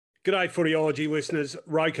G'day Footyology listeners,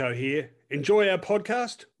 Roko here. Enjoy our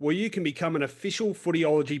podcast? Well, you can become an official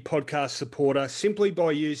Footyology podcast supporter simply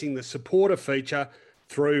by using the supporter feature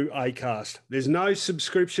through Acast. There's no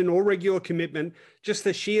subscription or regular commitment, just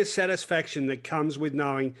the sheer satisfaction that comes with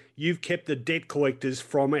knowing you've kept the debt collectors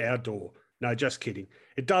from our door. No, just kidding.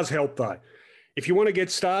 It does help though. If you want to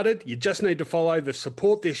get started, you just need to follow the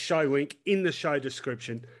support this show link in the show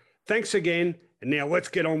description. Thanks again, and now let's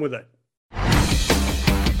get on with it.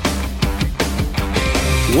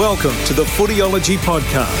 Welcome to the Footyology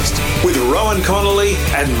Podcast with Rowan Connolly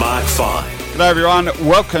and Mark Fine. Hello everyone,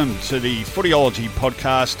 welcome to the Footyology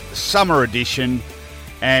Podcast Summer Edition,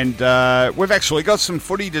 and we've actually got some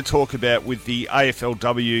footy to talk about with the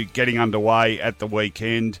AFLW getting underway at the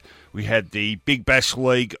weekend. We had the Big Bash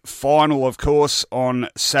League final, of course, on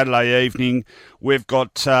Saturday evening. We've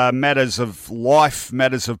got matters of life,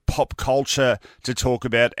 matters of pop culture to talk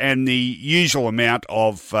about, and the usual amount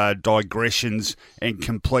of digressions and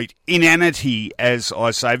complete inanity, as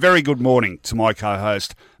I say. Very good morning to my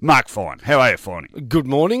co-host, Mark Fine. How are you, Fine? Good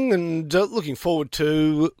morning, and looking forward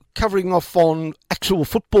to covering off on actual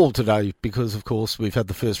football today, because, of course, we've had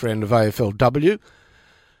the first round of AFLW.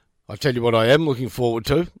 I tell you what I am looking forward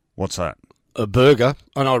to. What's that? A burger,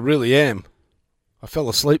 and I really am. I fell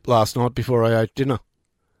asleep last night before I ate dinner.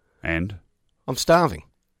 And? I'm starving.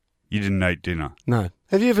 You didn't eat dinner? No.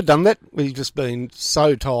 Have you ever done that? Where you've just been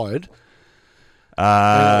so tired?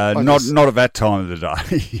 Not at that time of the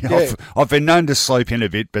day. Yeah. I've been known to sleep in a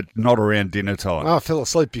bit, but not around dinner time. I fell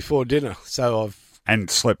asleep before dinner, so I've...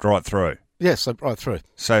 And slept right through? Yeah, slept right through.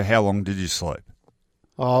 So how long did you sleep?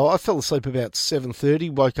 Oh, I fell asleep about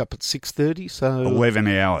 7:30, woke up at 6:30, so... 11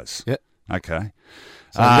 hours? Yeah. Okay.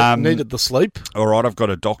 So needed the sleep. All right, I've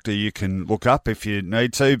got a doctor you can look up if you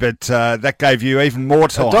need to, but that gave you even more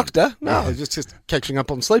time. A doctor? No, I was just catching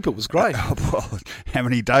up on sleep. It was great. Well, how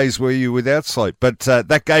many days were you without sleep? But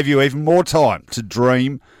that gave you even more time to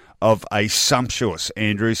dream of a sumptuous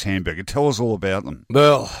Andrews hamburger. Tell us all about them.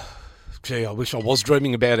 Well... Gee, I wish I was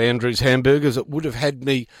dreaming about Andrews hamburgers. It would have had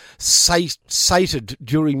me sated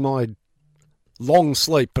during my long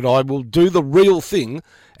sleep, but I will do the real thing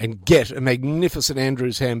and get a magnificent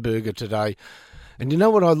Andrews hamburger today. And you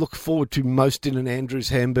know what I look forward to most in an Andrews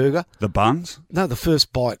hamburger? The buns? No, the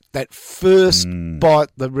first bite. That first bite,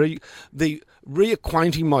 the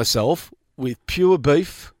reacquainting myself with pure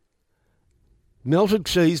beef, melted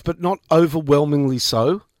cheese, but not overwhelmingly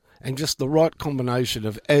so. And just the right combination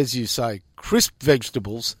of, as you say, crisp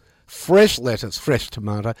vegetables, fresh lettuce, fresh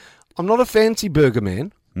tomato. I'm not a fancy burger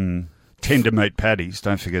man. Tender meat patties,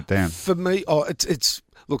 don't forget them. For me,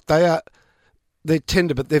 look, they're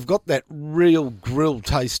tender, but they've got that real grill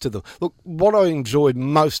taste to them. Look, what I enjoyed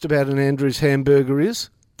most about an Andrews hamburger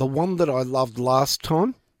is the one that I loved last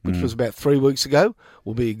time, which was about 3 weeks ago,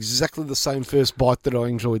 will be exactly the same first bite that I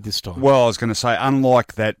enjoyed this time. Well, I was going to say,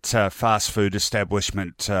 unlike that fast food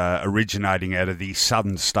establishment originating out of the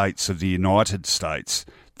southern states of the United States,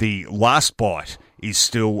 the last bite is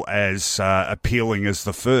still as appealing as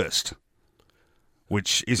the first,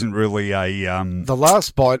 which isn't really a... The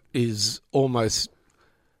last bite is almost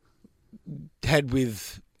had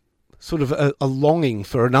with sort of a longing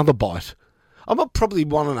for another bite. I'm probably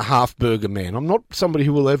 1.5 burger man. I'm not somebody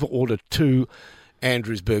who will ever order 2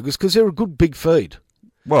 Andrews burgers because they're a good big feed.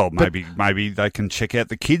 Well, maybe they can check out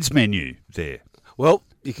the kids menu there. Well,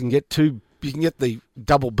 you can get 2. You can get the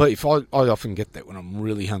double beef. I often get that when I'm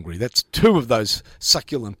really hungry. That's 2 of those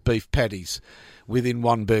succulent beef patties within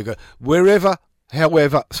one burger. Whenever,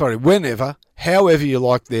 however you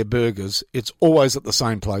like their burgers, it's always at the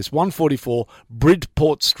same place. 144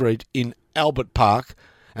 Bridport Street in Albert Park.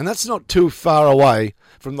 And that's not too far away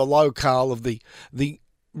from the locale of the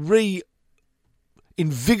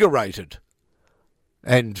reinvigorated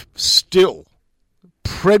and still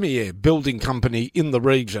premier building company in the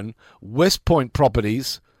region, West Point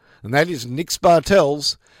Properties, and that is Nick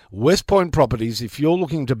Bartels. West Point Properties, if you're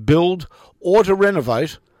looking to build or to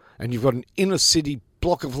renovate, and you've got an inner city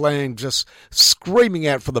block of land just screaming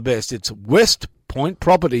out for the best, it's West Point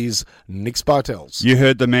Properties, Nick Bartels. You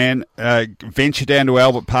heard the man. Venture down to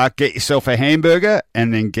Albert Park, get yourself a hamburger,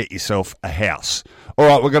 and then get yourself a house. All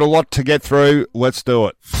right, we've got a lot to get through. Let's do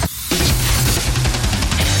it.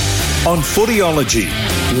 On Footyology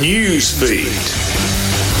Newsfeed.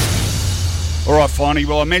 All right, finally.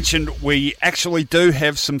 Well, I mentioned we actually do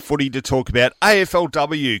have some footy to talk about.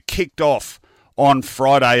 AFLW kicked off on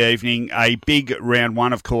Friday evening, a big round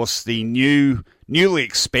one, of course, the newly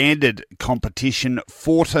expanded competition,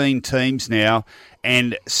 14 teams now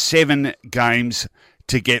and 7 games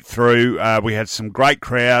to get through. We had some great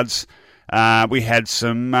crowds. We had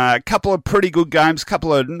some couple of pretty good games,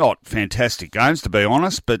 couple of not fantastic games, to be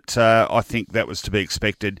honest, but I think that was to be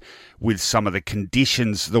expected with some of the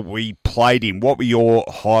conditions that we played in. What were your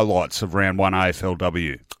highlights of Round 1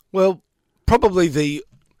 AFLW? Well, probably the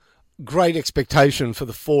great expectation for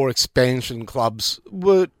the 4 expansion clubs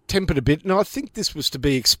were tempered a bit, and I think this was to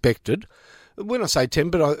be expected. When I say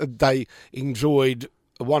tempered, they enjoyed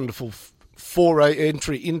a wonderful foray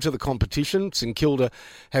entry into the competition. St Kilda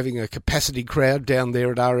having a capacity crowd down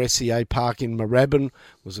there at RSCA Park in Moorabbin.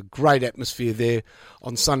 Was a great atmosphere there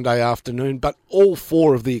on Sunday afternoon, but all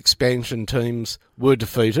 4 of the expansion teams were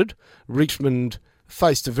defeated. Richmond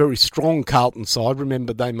faced a very strong Carlton side.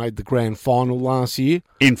 Remember, they made the grand final last year.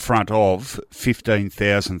 In front of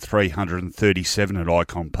 15,337 at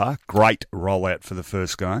Icon Park. Great rollout for the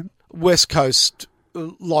first game. West Coast,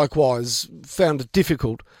 likewise, found it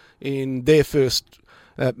difficult in their first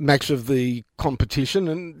match of the competition.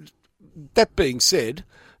 And that being said,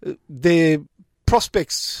 their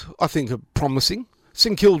prospects, I think, are promising.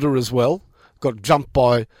 St Kilda as well got jumped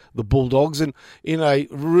by the Bulldogs, and in a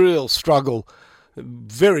real struggle,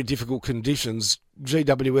 very difficult conditions,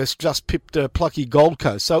 GWS just pipped plucky Gold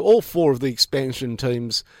Coast. So all 4 of the expansion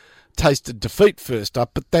teams tasted defeat first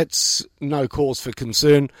up, but that's no cause for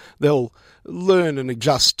concern. They'll learn and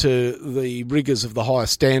adjust to the rigours of the higher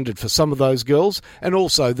standard for some of those girls, and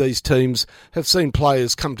also these teams have seen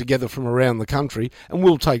players come together from around the country and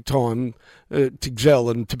will take time to gel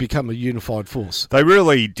and to become a unified force. They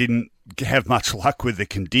really didn't have much luck with the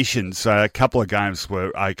conditions. A couple of games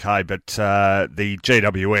were okay, but the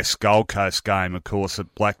GWS Gold Coast game, of course,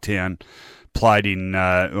 at Blacktown, played in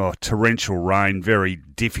torrential rain, very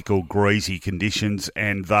difficult, greasy conditions,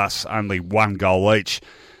 and thus only 1 goal each.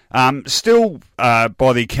 Still, by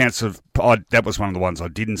the accounts of... that was one of the ones I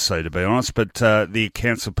didn't see, to be honest, but the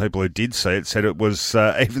accounts of people who did see it said it was,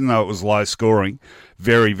 even though it was low scoring,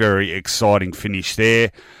 very, very exciting finish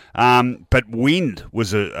there. But wind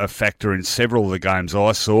was a factor in several of the games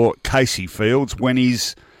I saw. Casey Fields, when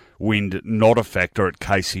is wind not a factor at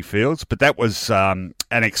Casey Fields? But that was an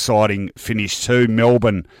exciting finish too.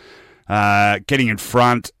 Melbourne getting in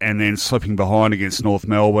front and then slipping behind against North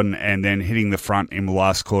Melbourne and then hitting the front in the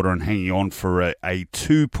last quarter and hanging on for a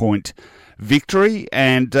 2-point victory.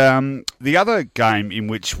 And the other game in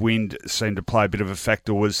which wind seemed to play a bit of a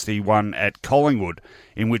factor was the one at Collingwood,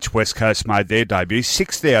 in which West Coast made their debut.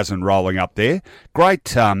 6,000 rolling up there.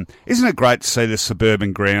 Great. Isn't it great to see the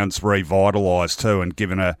suburban grounds revitalised too and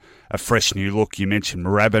given a fresh new look? You mentioned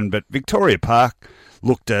Moorabbin, but Victoria Park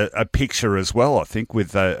looked a picture as well, I think,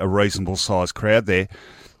 with a reasonable sized crowd there.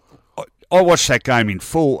 I watched that game in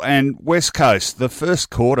full, and West Coast, the first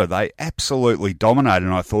quarter, they absolutely dominated,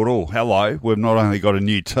 and I thought, oh, hello, we've not only got a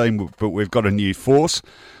new team, but we've got a new force.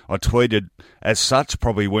 I tweeted as such,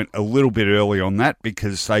 probably went a little bit early on that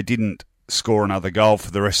because they didn't score another goal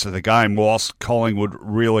for the rest of the game, whilst Collingwood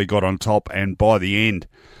really got on top, and by the end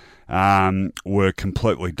were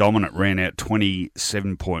completely dominant, ran out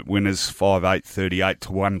 27-point winners, 5-8,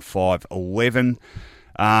 38-1, 5-11.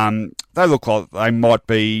 They look like they might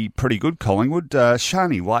be pretty good, Collingwood.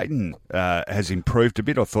 Shani Layton has improved a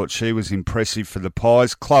bit. I thought she was impressive for the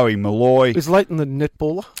Pies. Chloe Malloy. Is Layton the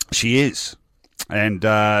netballer? She is. And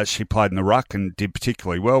she played in the ruck and did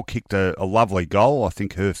particularly well. Kicked a lovely goal, I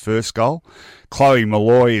think her first goal. Chloe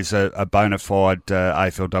Malloy is a bona fide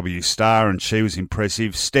AFLW star, and she was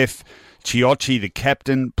impressive. Steph Chiocci, the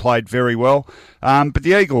captain, played very well. But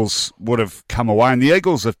the Eagles would have come away, and the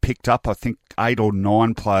Eagles have picked up, I think, 8 or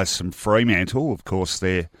 9 players from Fremantle. Of course,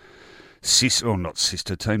 their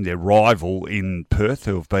their rival in Perth,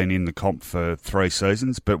 who have been in the comp for 3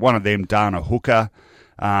 seasons. But one of them, Dana Hooker,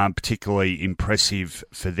 particularly impressive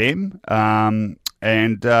for them. And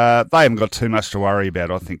they haven't got too much to worry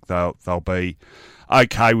about. I think they'll be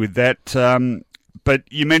okay with that. But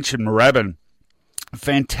you mentioned Moorabbin.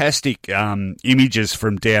 Fantastic images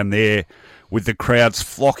from down there with the crowds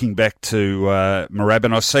flocking back to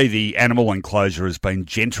Moorabbin. I see the animal enclosure has been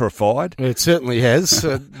gentrified. It certainly has.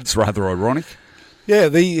 It's rather ironic. Yeah,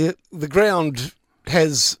 the ground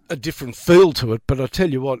has a different feel to it, but I tell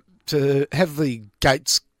you what, to have the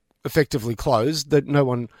gates effectively closed,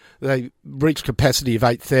 that they reached capacity of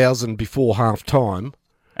 8,000 before half time.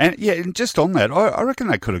 And yeah, and just on that, I reckon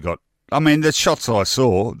they could have got, I mean, the shots I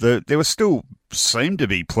saw, there was still seemed to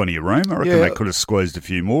be plenty of room. I reckon they could have squeezed a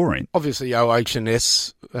few more in. Obviously,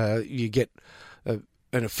 OH&S, you get an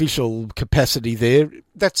official capacity there.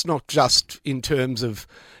 That's not just in terms of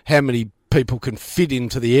how many people can fit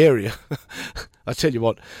into the area. I tell you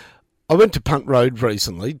what, I went to Punt Road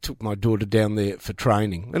recently, took my daughter down there for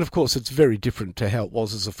training. And of course, it's very different to how it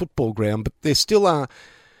was as a football ground, but there still are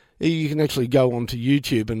You can actually go onto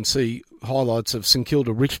YouTube and see highlights of St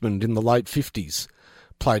Kilda Richmond in the late 50s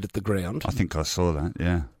played at the ground. I think I saw that,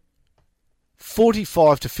 yeah.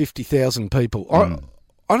 45 to 50,000 people.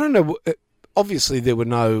 I don't know. Obviously, there were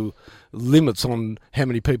no limits on how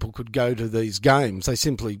many people could go to these games. They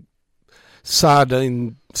simply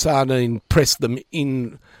sardine pressed them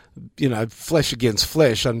in, flesh against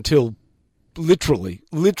flesh until literally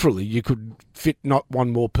you could fit not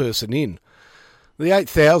one more person in. The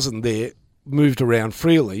 8,000 there moved around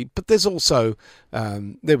freely, but there's also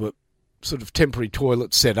there were sort of temporary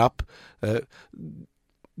toilets set up.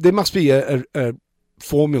 There must be a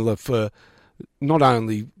formula for not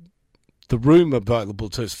only the room available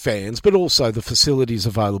to fans, but also the facilities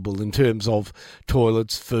available in terms of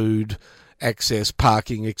toilets, food, access,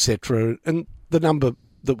 parking, etc. And the number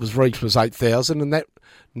that was reached was 8,000, and that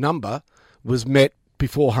number was met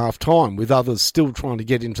before half-time, with others still trying to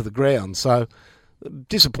get into the ground. So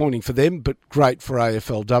disappointing for them, but great for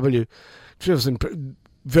AFLW. It was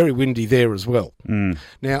very windy there as well.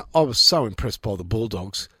 Now, I was so impressed by the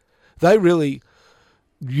Bulldogs. They really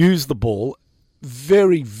used the ball,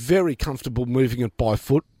 very, very comfortable moving it by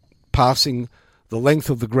foot, passing the length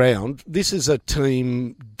of the ground. This is a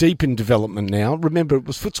team deep in development now. Remember, it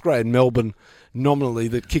was Footscray and Melbourne nominally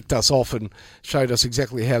that kicked us off and showed us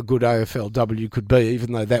exactly how good AFLW could be,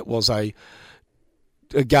 even though that was a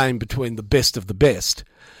game between the best of the best.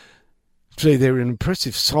 Gee, they're an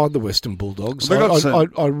impressive side, the Western Bulldogs.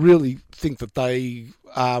 I really think that they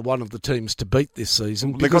are one of the teams to beat this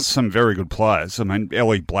season. They've got some very good players. I mean,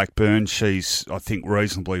 Ellie Blackburn, she's, I think,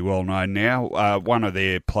 reasonably well known now. One of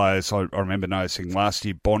their players, I remember noticing last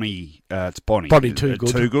year, Bonnie. It's Bonnie. Bonnie Too Good.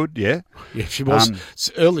 Too Good, yeah. Yeah, she was.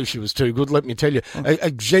 Early she was too good, let me tell you. A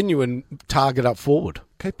genuine target up forward.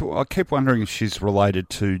 I keep wondering if she's related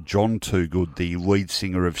to John Too Good, the lead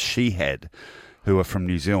singer of She Had, who are from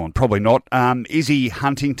New Zealand. Probably not. Izzy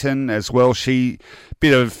Huntington as well.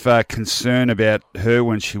 Bit of concern about her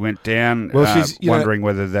when she went down, wondering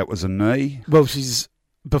whether that was a knee. Well,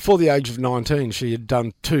 before the age of 19, she had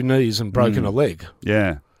done 2 knees and broken a leg.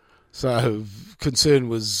 Yeah. So concern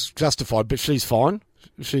was justified, but she's fine.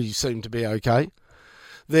 She seemed to be okay.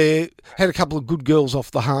 They had a couple of good girls off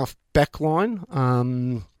the half back line.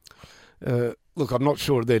 Look, I'm not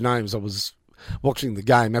sure of their names. I was watching the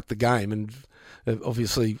game, and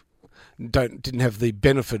obviously didn't have the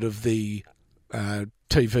benefit of the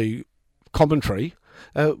TV commentary.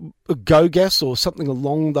 Gogas or something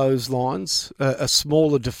along those lines, a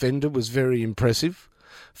smaller defender, was very impressive.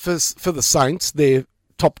 For the Saints, their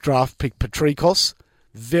top draft pick, Patrikos,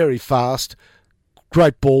 very fast,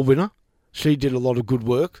 great ball winner. She did a lot of good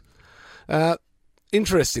work.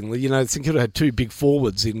 Interestingly, St Kilda had 2 big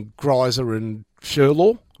forwards in Greiser and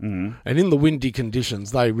Sherlaw. And in the windy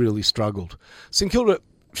conditions, they really struggled. St Kilda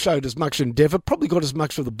showed as much endeavour, probably got as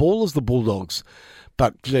much of the ball as the Bulldogs.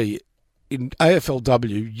 But, gee, in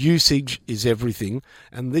AFLW, usage is everything.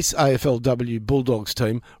 And this AFLW Bulldogs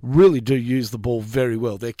team really do use the ball very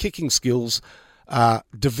well. Their kicking skills are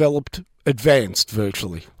developed, advanced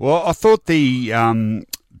virtually. Well, I thought the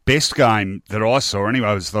best game that I saw,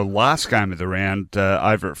 anyway, was the last game of the round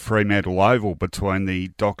over at Fremantle Oval between the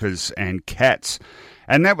Dockers and Cats.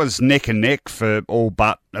 And that was neck and neck for all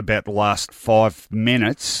but about the last 5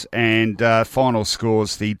 minutes. And final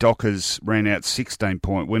scores, the Dockers ran out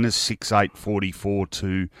 16-point winners, 6-8-44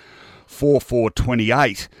 to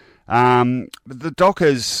 4-4-28. The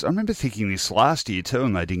Dockers, I remember thinking this last year too,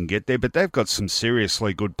 and they didn't get there, but they've got some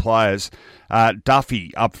seriously good players.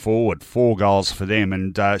 Duffy up forward, 4 goals for them,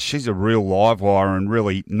 and she's a real live wire and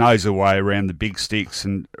really knows her way around the big sticks,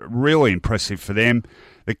 and really impressive for them.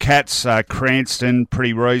 The Cats, Cranston,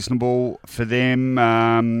 pretty reasonable for them.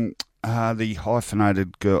 The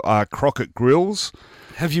hyphenated girl, Crockett Grills.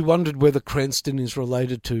 Have you wondered whether Cranston is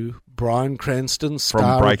related to Bryan Cranston,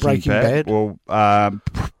 star from of Breaking Bad? Well,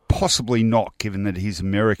 possibly not, given that he's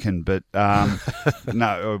American, but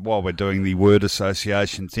no, while we're doing the word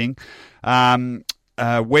association thing.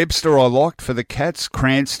 Webster I liked for the Cats,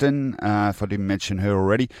 Cranston, if I didn't mention her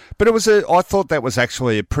already. But I thought that was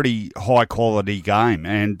actually a pretty high-quality game,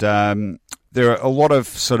 and there are a lot of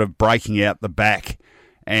sort of breaking out the back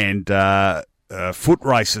and foot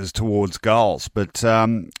races towards goals. But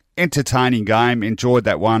entertaining game, enjoyed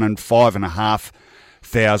that one, and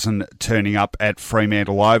 5,500 turning up at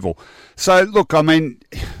Fremantle Oval. So, look, I mean,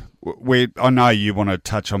 I know you want to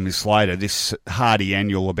touch on this later, this hardy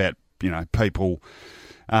annual about people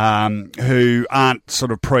who aren't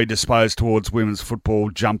sort of predisposed towards women's football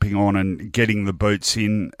jumping on and getting the boots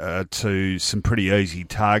in to some pretty easy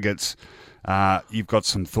targets. You've got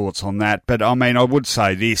some thoughts on that. But, I mean, I would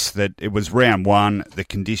say this, that it was round one. The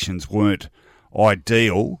conditions weren't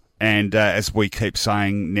ideal. And as we keep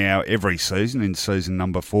saying now every season, in season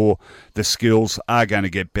number 4, the skills are going to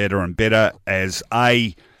get better and better as,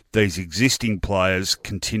 A, these existing players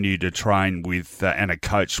continue to train with and are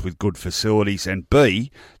coached with good facilities, and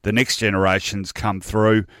B, the next generations come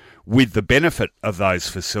through with the benefit of those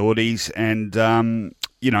facilities and,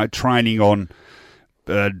 training on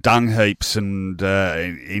dung heaps and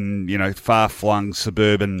in, far-flung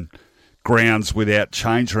suburban grounds without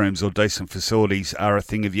change rooms or decent facilities are a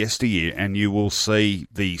thing of yesteryear, and you will see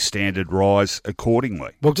the standard rise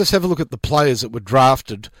accordingly. Well, just have a look at the players that were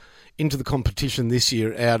drafted into the competition this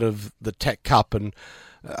year out of the TAC Cup and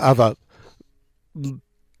other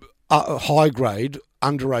high-grade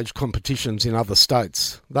underage competitions in other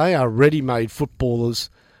states. They are ready-made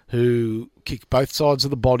footballers who kick both sides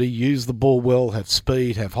of the body, use the ball well, have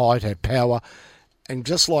speed, have height, have power. And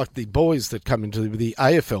just like the boys that come into the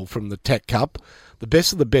AFL from the TAC Cup, the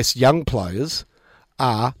best of the best young players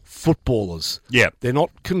are footballers. Yeah. They're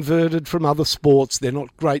not converted from other sports. They're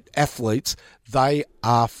not great athletes. They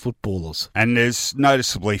are footballers. And there's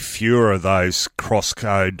noticeably fewer of those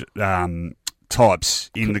cross-code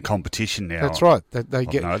types in the competition now. That's right. They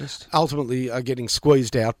I've noticed. ultimately are getting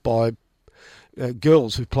squeezed out by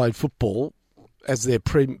girls who played football as their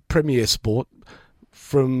premier sport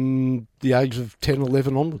from the age of 10,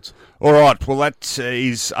 11 onwards. All right, well, that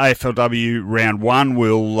is AFLW Round 1.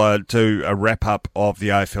 We'll do a wrap-up of the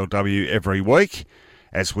AFLW every week,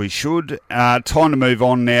 as we should. Time to move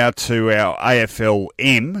on now to our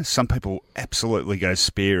AFLM. Some people absolutely go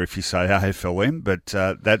spare if you say AFLM, but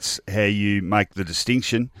that's how you make the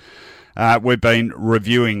distinction. We've been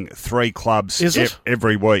reviewing 3 clubs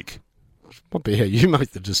every week. Might be how you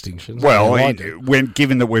make the distinction. Well,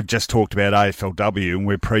 given that we've just talked about AFLW and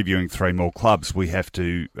we're previewing 3 more clubs, we have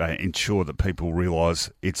to ensure that people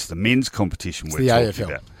realise it's the men's competition we're talking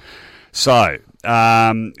about. So,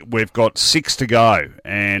 we've got 6 to go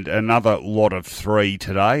and another lot of 3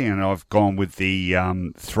 today, and I've gone with the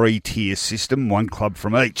 3-tier system, 1 club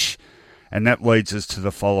from each, and that leads us to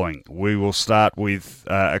the following. We will start with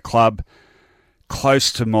a club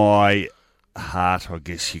close to my heart, I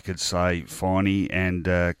guess you could say, Finey, and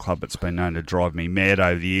a club that's been known to drive me mad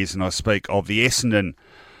over the years, and I speak of the Essendon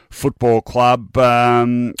Football Club.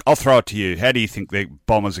 I'll throw it to you. How do you think the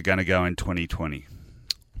Bombers are going to go in 2020?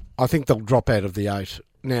 I think they'll drop out of the 8.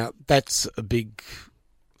 Now, that's a big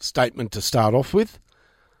statement to start off with.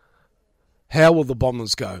 How will the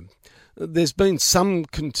Bombers go? There's been some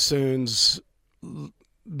concerns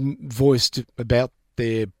voiced about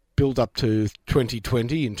their build up to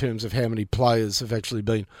 2020 in terms of how many players have actually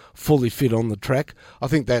been fully fit on the track. I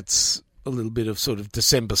think that's a little bit of sort of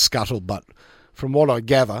December scuttlebutt. From what I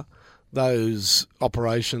gather, those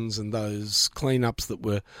operations and those cleanups that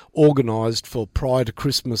were organised for prior to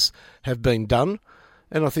Christmas have been done,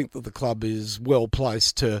 and I think that the club is well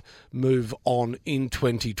placed to move on in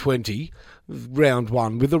 2020, round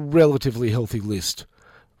 1, with a relatively healthy list.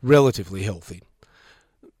 Relatively healthy.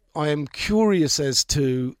 I am curious as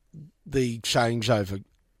to the changeover.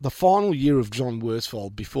 The final year of John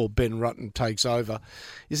Worsfold before Ben Rutten takes over,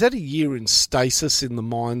 is that a year in stasis in the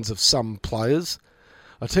minds of some players?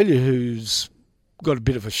 I tell you who's got a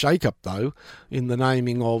bit of a shake-up, though, in the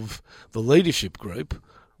naming of the leadership group,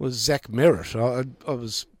 was Zach Merritt. I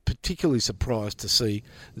was particularly surprised to see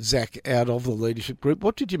Zach out of the leadership group.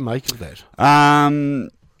 What did you make of that?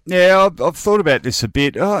 Yeah, I've thought about this a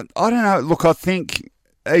bit. I don't know. Look, I think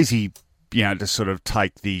easy, to sort of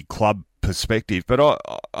take the club perspective, but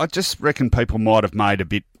I just reckon people might have made a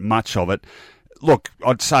bit much of it. Look,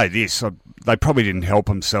 I'd say this. They probably didn't help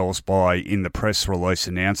themselves by, in the press release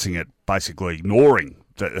announcing it, basically ignoring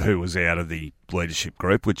who was out of the leadership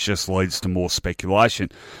group, which just leads to more speculation.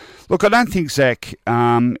 Look, I don't think Zach,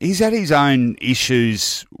 he's had his own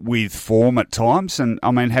issues with form at times, and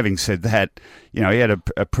I mean, having said that, he had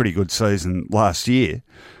a pretty good season last year,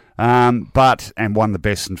 and won the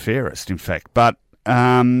best and fairest, in fact. But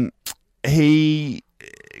a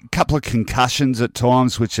couple of concussions at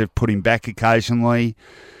times, which have put him back occasionally.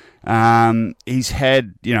 He's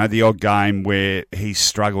had, the odd game where he's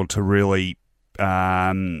struggled to really,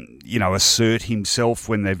 assert himself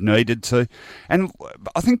when they've needed to. And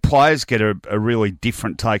I think players get a really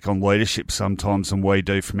different take on leadership sometimes than we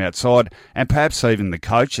do from outside, and perhaps even the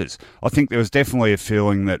coaches. I think there was definitely a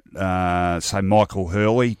feeling that, say, Michael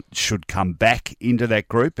Hurley should come back into that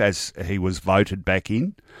group as he was voted back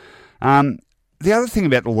in. The other thing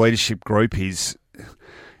about the leadership group is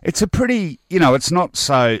It's a pretty, it's not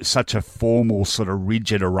such a formal sort of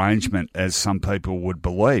rigid arrangement as some people would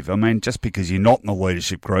believe. I mean, just because you're not in the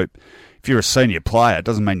leadership group, if you're a senior player, it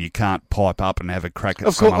doesn't mean you can't pipe up and have a crack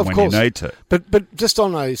at someone when you need to. But just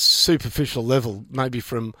on a superficial level, maybe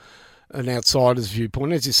from an outsider's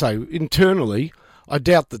viewpoint, as you say, internally, I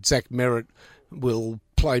doubt that Zach Merritt will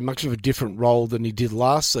play much of a different role than he did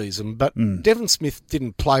last season. But Devon Smith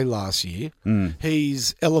didn't play last year.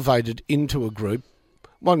 He's elevated into a group,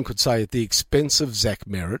 one could say at the expense of Zach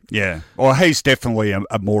Merritt. Yeah. Well, he's definitely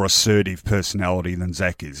a more assertive personality than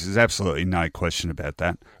Zach is. There's absolutely no question about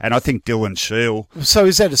that. And I think Dylan Shield... So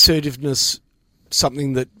is that assertiveness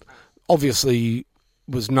something that obviously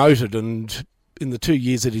was noted, and in the 2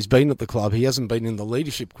 years that he's been at the club, he hasn't been in the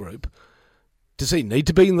leadership group? Does he need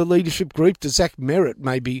to be in the leadership group? Does Zach Merritt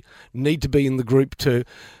maybe need to be in the group to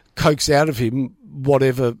coax out of him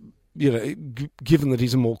whatever, given that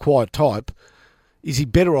he's a more quiet type? Is he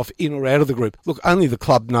better off in or out of the group? Look, only the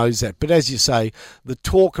club knows that. But as you say, the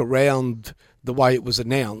talk around the way it was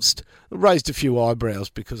announced raised a few eyebrows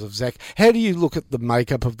because of Zach. How do you look at the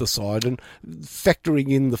makeup of the side and factoring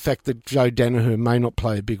in the fact that Joe Danaher may not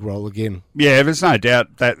play a big role again? Yeah, there's no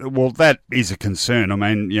doubt that is a concern. I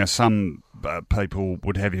mean, some people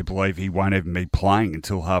would have you believe he won't even be playing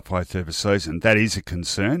until halfway through the season. That is a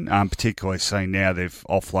concern, particularly seeing now they've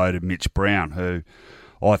offloaded Mitch Brown, who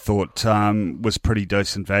I thought was pretty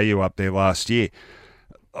decent value up there last year.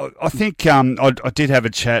 I think I did have a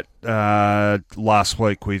chat last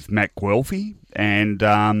week with Matt Guelphy, and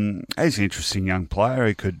he's an interesting young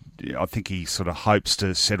player. I think he sort of hopes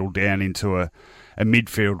to settle down into a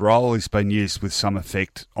midfield role. He's been used with some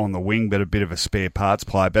effect on the wing, but a bit of a spare parts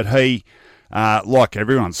player. But he, like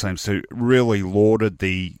everyone seems to, really lauded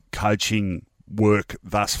the coaching work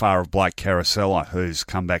thus far of Blake Carosella, who's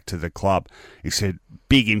come back to the club. He said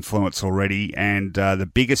big influence already, and the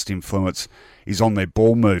biggest influence is on their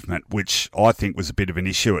ball movement, which I think was a bit of an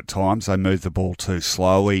issue at times. They moved the ball too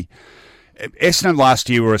slowly. Essendon last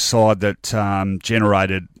year were a side that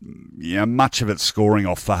generated much of its scoring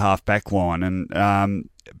off the half-back line, and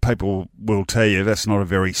people will tell you that's not a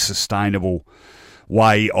very sustainable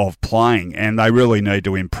way of playing, and they really need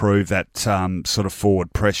to improve that sort of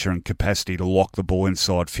forward pressure and capacity to lock the ball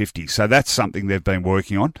inside 50. So that's something they've been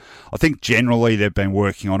working on. I think generally they've been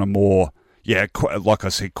working on a more, like I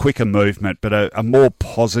said, quicker movement, but a more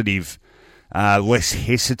positive, less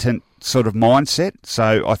hesitant sort of mindset.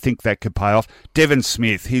 So I think that could pay off. Devon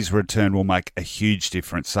Smith, his return will make a huge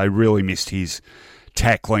difference. They really missed his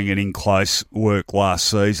tackling and in-close work last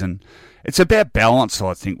season. It's about balance,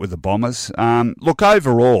 I think, with the Bombers. Look,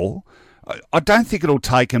 overall, I don't think it'll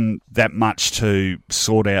take them that much to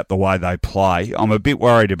sort out the way they play. I'm a bit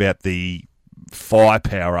worried about the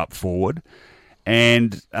firepower up forward.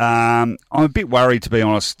 And I'm a bit worried, to be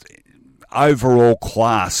honest, overall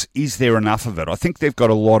class, is there enough of it? I think they've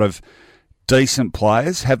got a lot of decent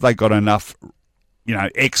players. Have they got enough,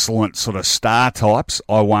 excellent sort of star types?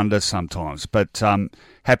 I wonder sometimes. But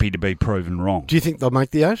happy to be proven wrong. Do you think they'll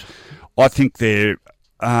make the 8? I think they're...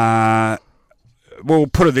 well,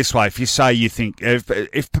 put it this way. If you say you think...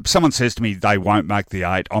 If someone says to me they won't make the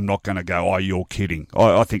 8, I'm not going to go, you're kidding.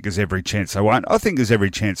 I think there's every chance they won't. I think there's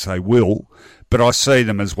every chance they will, but I see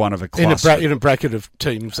them as one of a class. In a bracket of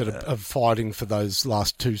teams that are fighting for those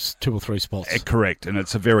last two or three spots. Correct, and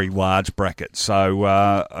it's a very large bracket. So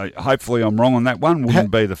hopefully I'm wrong on that one.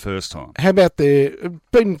 Wouldn't be the first time. How about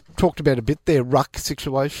been talked about a bit, their ruck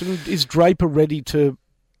situation? Is Draper ready to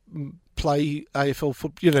play AFL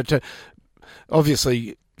football? To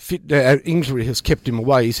obviously injury has kept him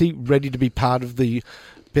away. Is he ready to be part of the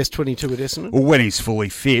best 22 at Essendon? Well, when he's fully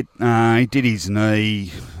fit, he did his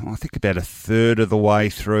knee, I think, about a third of the way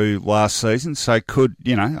through last season. So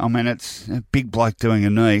it's a big bloke doing a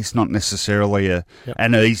knee. It's not necessarily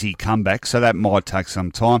an easy comeback, so that might take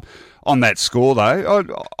some time. On that score, though,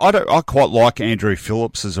 I quite like Andrew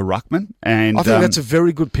Phillips as a ruckman, and I think that's a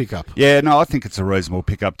very good pickup. Yeah, no, I think it's a reasonable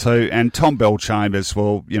pickup too. And Tom Bell-Chambers,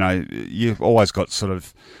 well, you've always got sort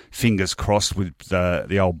of fingers crossed with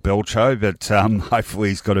the old Belcho, but hopefully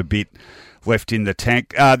he's got a bit left in the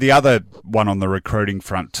tank. The other one on the recruiting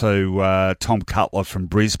front too, Tom Cutler from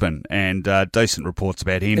Brisbane, and decent reports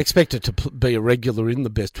about him. Expected to be a regular in the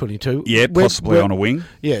best 22. Yeah, possibly on a wing.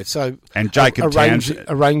 Yeah, so and Jacob Townsend,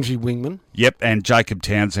 a rangy wingman. Yep, and Jacob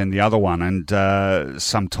Townsend, the other one, and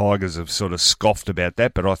some Tigers have sort of scoffed about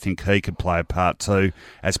that, but I think he could play a part too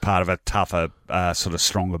as part of a tougher, sort of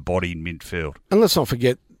stronger bodied midfield. And let's not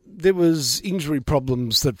forget, there was injury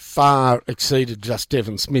problems that far exceeded just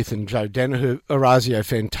Devon Smith and Joe Danaher. Orazio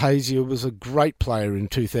Fantasia was a great player in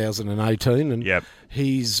 2018, and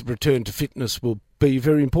his return to fitness will be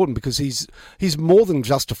very important because he's more than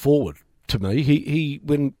just a forward to me.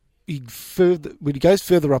 When he goes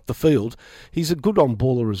further up the field, he's a good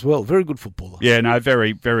on-baller as well. Very good footballer. Yeah, no,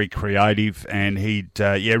 very, very creative, and he'd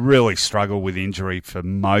really struggled with injury for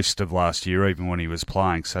most of last year, even when he was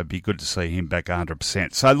playing. So it'd be good to see him back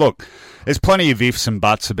 100%. So look, there's plenty of ifs and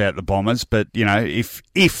buts about the Bombers, but if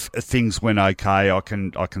things went okay, I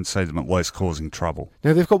can see them at least causing trouble.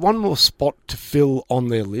 Now they've got one more spot to fill on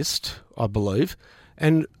their list, I believe,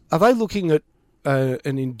 and are they looking at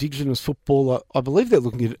an Indigenous footballer? I believe they're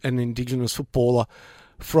looking at an Indigenous footballer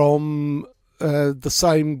from the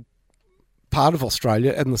same part of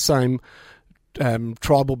Australia and the same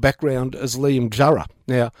tribal background as Liam Jurra.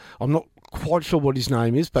 Now, I'm not quite sure what his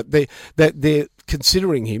name is, but they're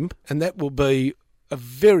considering him, and that will be a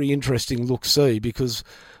very interesting look-see because,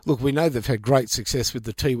 look, we know they've had great success with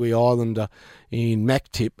the Tiwi Islander in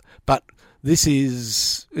MacTip, but this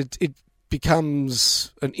is... It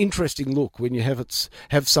becomes an interesting look when you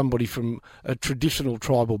have somebody from a traditional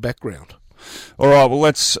tribal background. All right, well,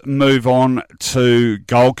 let's move on to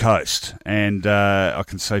Gold Coast. And I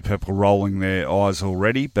can see people rolling their eyes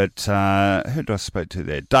already, but who did I speak to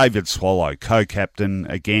there? David Swallow, co-captain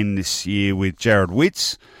again this year with Jared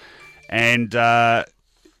Witts. And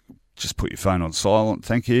just put your phone on silent,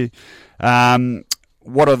 thank you.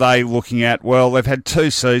 What are they looking at? Well, they've had 2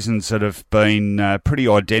 seasons that have been pretty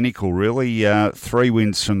identical, really. 3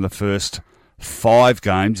 wins from the first 5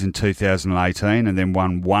 games in 2018 and then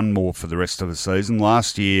won 1 more for the rest of the season.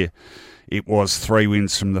 Last year, it was 3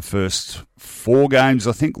 wins from the first 4 games,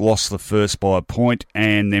 I think, lost the first by a point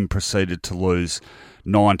and then proceeded to lose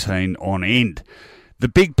 19 on end. The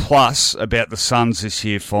big plus about the Suns this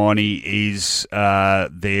year, Finey, is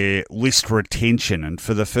their list retention. And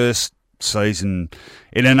for the first season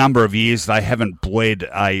in a number of years, they haven't bled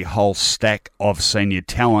a whole stack of senior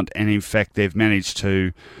talent, and in fact they've managed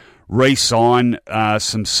to re-sign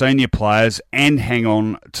some senior players and hang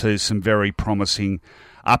on to some very promising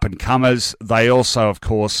up-and-comers. They also, of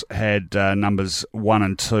course, had numbers 1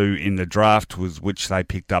 and 2 in the draft, with which they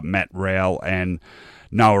picked up Matt Rowell and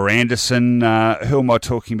Noah Anderson. Who am I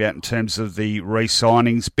talking about in terms of the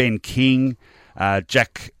re-signings? Ben King,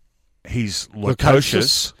 Jack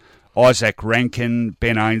Lukosius, Isaac Rankin,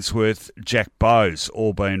 Ben Ainsworth, Jack Bowes,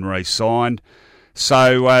 all been re-signed.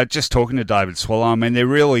 So just talking to David Swallow, I mean, there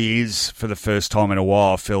really is, for the first time in a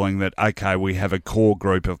while, a feeling that, okay, we have a core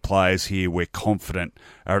group of players here we're confident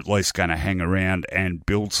are at least going to hang around and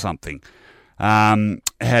build something. How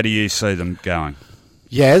do you see them going?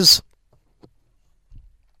 Yaz.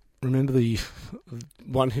 Remember the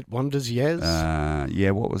one-hit wonders, Yaz?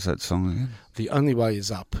 Yeah, what was that song again? The Only Way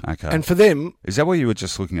Is Up. Okay. And for them... Is that what you were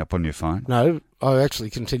just looking up on your phone? No, I actually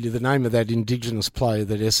can tell you the name of that Indigenous player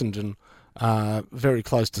that Essendon are very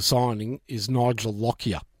close to signing is Nigel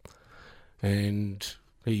Lockyer. And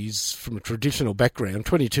he's from a traditional background,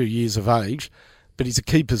 22 years of age, but he's a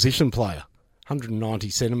key position player. 190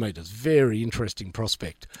 centimetres. Very interesting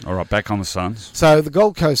prospect. All right, back on the Suns. So the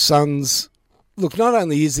Gold Coast Suns... Look, not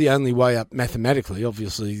only is the only way up mathematically,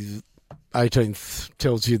 obviously 18th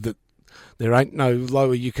tells you that there ain't no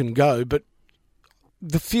lower you can go, but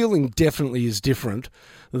the feeling definitely is different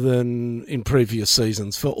than in previous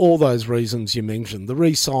seasons for all those reasons you mentioned. The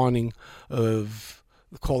re-signing of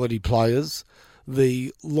the quality players,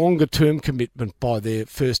 the longer-term commitment by their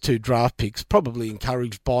first 2 draft picks, probably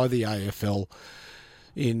encouraged by the AFL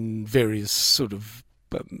in various sort of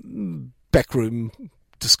backroom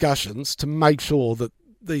discussions to make sure that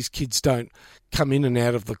these kids don't come in and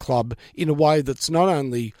out of the club in a way that's not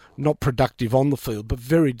only not productive on the field, but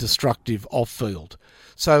very destructive off field.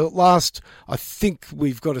 So at last, I think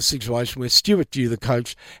we've got a situation where Stuart Dew, the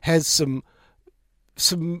coach, has some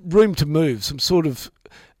room to move, some sort of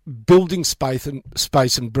building space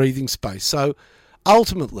and breathing space. So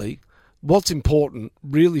ultimately, what's important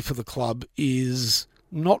really for the club is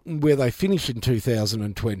not where they finish in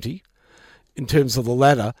 2020, in terms of the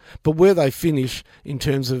ladder, but where they finish in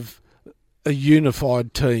terms of a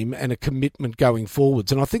unified team and a commitment going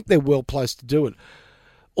forwards. And I think they're well placed to do it.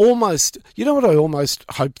 Almost, you know what I almost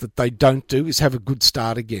hope that they don't do is have a good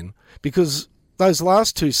start again. Because those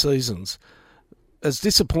last 2 seasons, as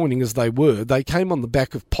disappointing as they were, they came on the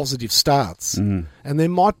back of positive starts. And there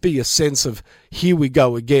might be a sense of, here we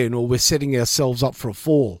go again, or we're setting ourselves up for a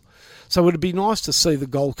fall. So it'd be nice to see the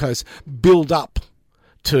Gold Coast build up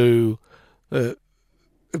to...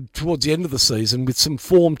 towards the end of the season with some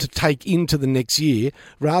form to take into the next year,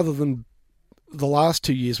 rather than the last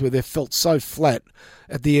 2 years where they felt so flat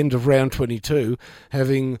at the end of round 22,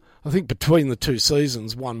 having I think between the two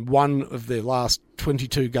seasons, won one of their last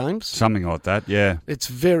 22 games. Something like that, yeah. It's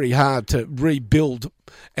very hard to rebuild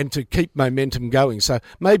and to keep momentum going. So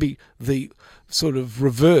maybe the sort of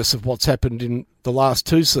reverse of what's happened in the last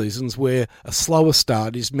two seasons, where a slower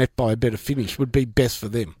start is met by a better finish, would be best for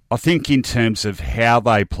them. I think in terms of how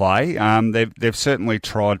they play, they've certainly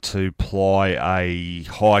tried to ply a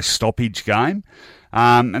high stoppage game.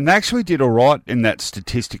 And they actually did all right in that,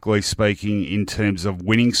 statistically speaking, in terms of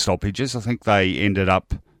winning stoppages. I think they ended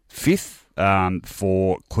up fifth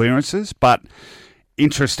for clearances, but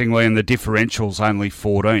interestingly, in the differentials, only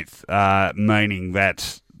 14th, meaning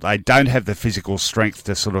that they don't have the physical strength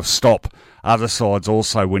to sort of stop other sides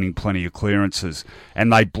also winning plenty of clearances.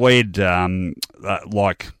 And they bled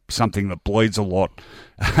like something that bleeds a lot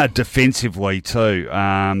defensively too.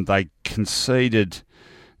 They conceded...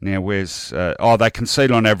 Now, they concede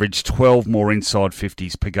on average 12 more inside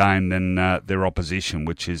 50s per game than their opposition,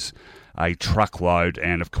 which is a truckload.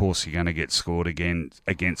 And, of course, you're going to get scored again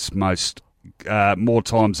against most more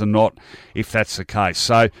times than not if that's the case.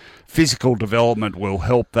 So physical development will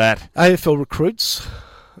help that. AFL recruits?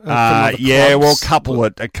 Well,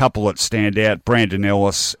 a couple that stand out, Brandon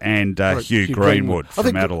Ellis and Hugh Greenwood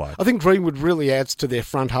from Adelaide. I think Greenwood really adds to their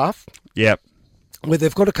front half. Yep. Where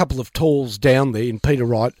they've got a couple of talls down there in Peter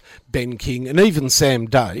Wright, Ben King, and even Sam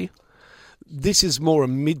Day. This is more a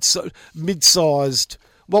mid-sized,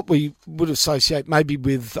 what we would associate maybe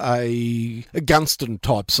with a Gunston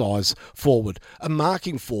type size forward, a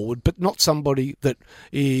marking forward, but not somebody that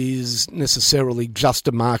is necessarily just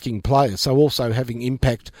a marking player, so also having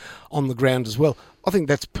impact on the ground as well. I think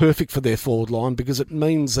that's perfect for their forward line because it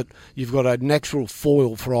means that you've got a natural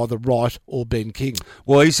foil for either Wright or Ben King.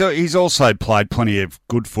 Well, he's also played plenty of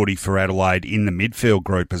good footy for Adelaide in the midfield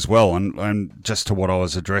group as well, and just to what I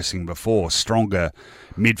was addressing before, stronger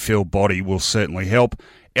midfield body will certainly help.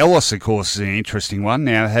 Ellis, of course, is an interesting one.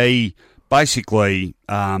 Now, he basically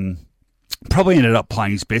probably ended up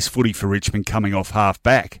playing his best footy for Richmond coming off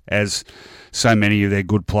half-back, as so many of their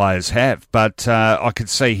good players have. But I could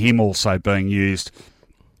see him also being used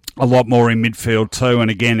a lot more in midfield too, and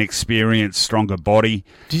again, experienced, stronger body.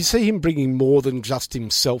 Do you see him bringing more than just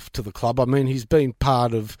himself to the club? I mean, he's been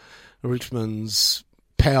part of Richmond's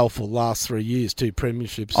powerful last 3 years, 2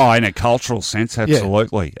 premierships. Oh, in a cultural sense,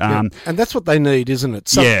 absolutely. Yeah. And that's what they need, isn't it?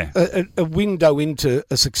 So yeah. A window into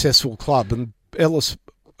a successful club, and Ellis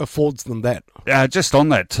affords them that. Just on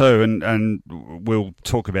that too, and we'll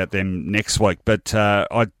talk about them next week, but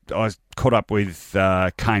I caught up with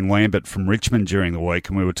Kane Lambert from Richmond during the week,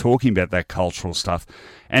 and we were talking about that cultural stuff.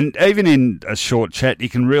 And even in a short chat, you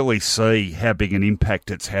can really see how big an impact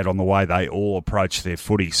it's had on the way they all approach their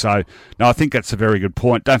footy. So, no, I think that's a very good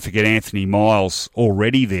point. Don't forget Anthony Miles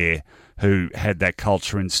already there, who had that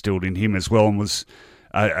culture instilled in him as well, and was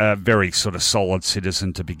a very sort of solid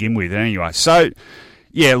citizen to begin with anyway. So,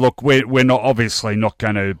 yeah, look, we're not obviously not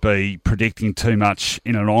going to be predicting too much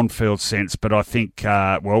in an on-field sense, but I think,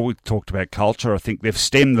 we talked about culture. I think they've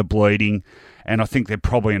stemmed the bleeding, and I think they're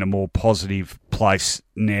probably in a more positive place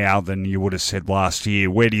now than you would have said last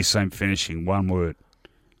year. Where do you see them finishing? One word.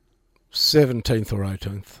 17th or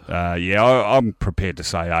 18th. I'm prepared to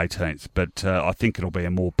say 18th, but I think it'll be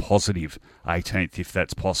a more positive 18th if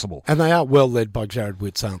that's possible. And they are well led by Jared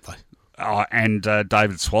Witts, aren't they? And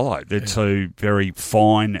David Swallow. They're two very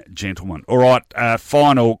fine gentlemen. All right,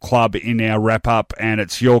 final club in our wrap-up, and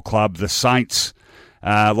it's your club, the Saints.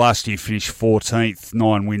 Last year finished 14th,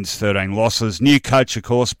 9 wins, 13 losses. New coach, of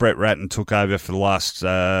course, Brett Ratton took over for the last,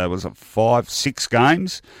 5-6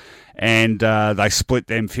 games, and they split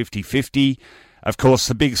them 50-50. Of course,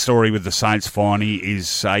 the big story with the Saints finally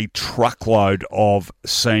is a truckload of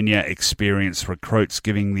senior experienced recruits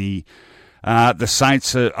giving the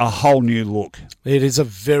Saints a whole new look. It is a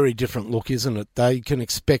very different look, isn't it? They can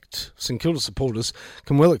expect, St Kilda supporters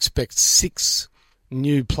can well expect 6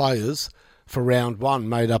 new players for round 1,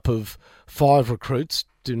 made up of 5 recruits.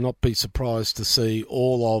 Do not be surprised to see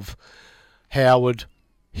all of Howard,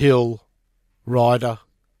 Hill, Ryder,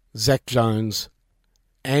 Zach Jones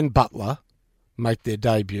and Butler make their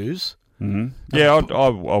debuts. Mm-hmm. Yeah, I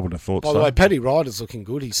would have thought so. By the way, Paddy Ryder's looking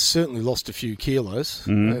good. He's certainly lost a few kilos,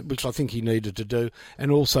 which I think he needed to do.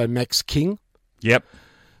 And also Max King. Yep.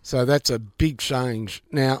 So that's a big change.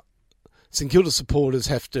 Now, St Kilda supporters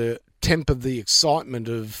have to temper the excitement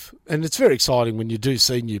of... And it's very exciting when you do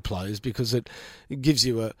see new players because it gives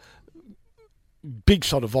you a big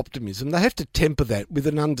shot of optimism. They have to temper that with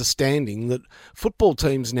an understanding that football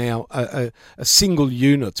teams now are single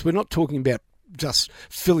units. We're not talking about just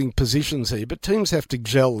filling positions here, but teams have to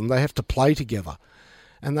gel and they have to play together.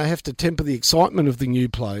 and they have to temper the excitement of the new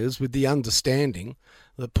players with the understanding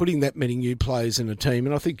that putting that many new players in a team,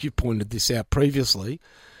 and I think you pointed this out previously,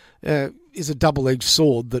 is a double-edged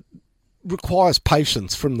sword that requires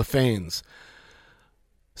patience from the fans.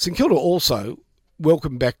 St Kilda also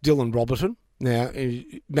welcomed back Dylan Robertson. Now,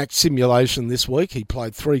 match simulation this week, he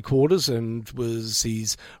played 3 quarters and was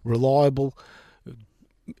his reliable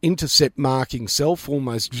intercept marking self,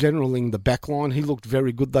 almost generaling the back line. He looked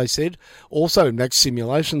very good, they said. Also, in match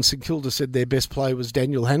simulation, St Kilda said their best player was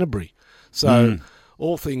Daniel Hanbury. So,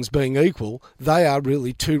 all things being equal, they are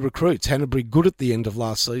really 2 recruits. Hanbury good at the end of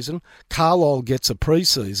last season. Carlisle gets a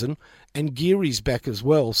pre-season, and Geary's back as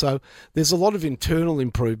well. So, there's a lot of internal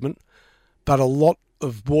improvement, but a lot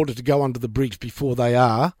of water to go under the bridge before they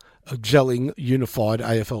are a gelling, unified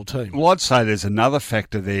AFL team. Well, I'd say there's another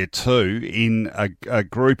factor there too in a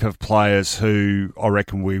group of players who I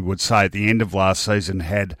reckon we would say at the end of last season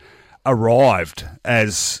had arrived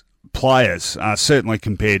as players, certainly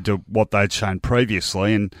compared to what they'd shown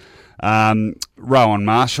previously. And Rowan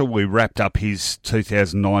Marshall, we wrapped up his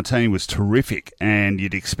 2019, he was terrific, and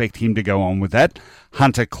you'd expect him to go on with that.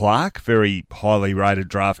 Hunter Clark, very highly rated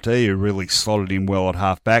draftee, who really slotted in well at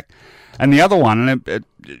halfback. And the other one, and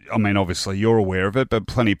I mean, obviously you're aware of it, but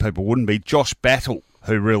plenty of people wouldn't be, Josh Battle,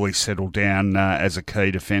 who really settled down as a key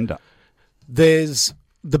defender. There's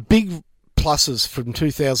the big pluses from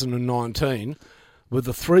 2019 were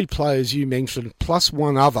the 3 players you mentioned, plus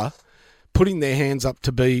one other, putting their hands up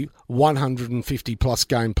to be 150-plus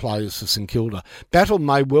game players for St Kilda. Battle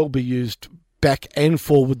may well be used back and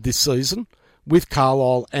forward this season with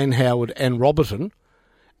Carlisle and Howard and Robertson,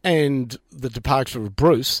 and the departure of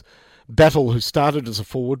Bruce. Battle, who started as a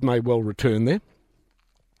forward, may well return there.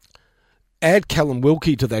 Add Callum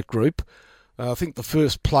Wilkie to that group. I think the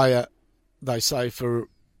first player, they say, for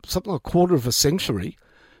something like a quarter of a century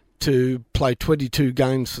to play 22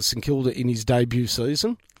 games for St Kilda in his debut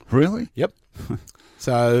season. Really? Yep.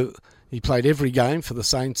 So he played every game for the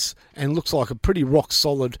Saints and looks like a pretty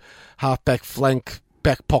rock-solid half-back flank,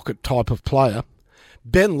 back pocket type of player.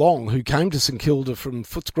 Ben Long, who came to St Kilda from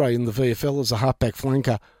Footscray in the VFL as a half-back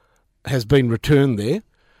flanker, has been returned there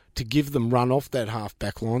to give them run off that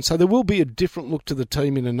half-back line. So there will be a different look to the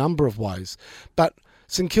team in a number of ways. But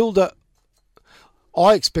St Kilda,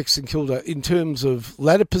 I expect St Kilda, in terms of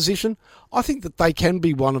ladder position, I think that they can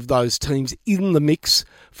be one of those teams in the mix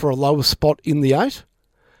for a lower spot in the 8.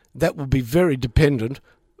 That will be very dependent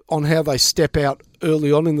on how they step out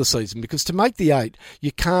early on in the season, because to make the 8,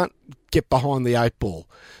 you can't get behind the 8 ball.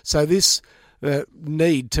 So this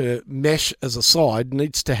need to mesh as a side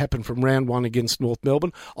needs to happen from round 1 against North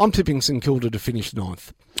Melbourne. I'm tipping St Kilda to finish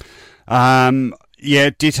 9th. Yeah,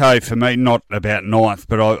 ditto for me, not about 9th,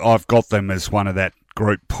 but I've got them as one of that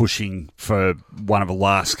group pushing for one of the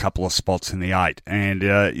last couple of spots in the 8. And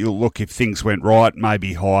you'll look, if things went right,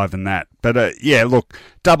 maybe higher than that. But yeah, look,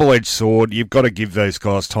 double-edged sword. You've got to give those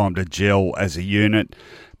guys time to gel as a unit.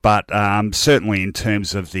 But certainly in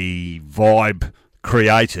terms of the vibe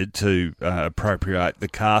created to appropriate the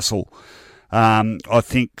castle, I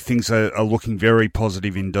think things are looking very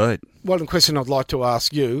positive indeed. One question I'd like to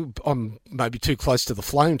ask you, I'm maybe too close to the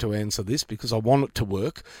flame to answer this because I want it to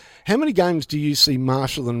work. How many games do you see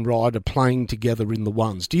Marshall and Ryder playing together in the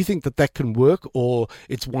ones? Do you think that can work, or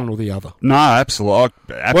it's one or the other? No, absolutely.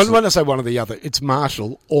 When I say one or the other, it's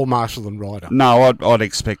Marshall or Marshall and Ryder. No, I'd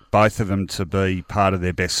expect both of them to be part of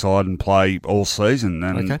their best side and play all season.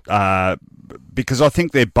 And, okay. Because I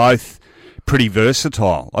think they're both pretty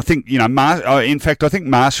versatile. I think, in fact, I think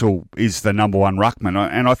Marshall is the number one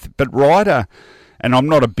ruckman, but Ryder, and I'm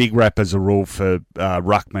not a big rap as a rule for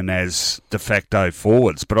ruckman as de facto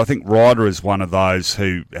forwards, but I think Ryder is one of those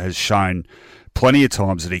who has shown plenty of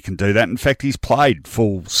times that he can do that. In fact, he's played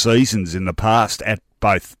full seasons in the past at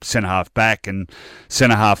both centre-half back and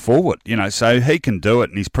centre-half forward, so he can do it,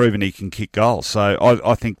 and he's proven he can kick goals. So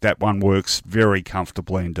I think that one works very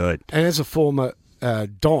comfortably indeed. And as a former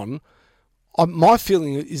Don, my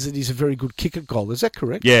feeling is that he's a very good kick at goal. Is that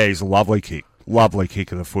correct? Yeah, he's a lovely kick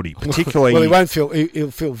of the footy. Particularly, well,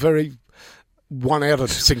 he'll feel very one out of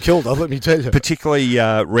St Kilda, let me tell you. Particularly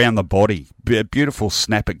round the body. Beautiful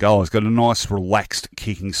snap at goal. He's got a nice relaxed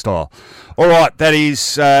kicking style. All right, that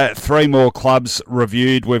is 3 more clubs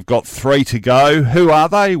reviewed. We've got 3 to go. Who are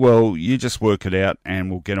they? Well, you just work it out and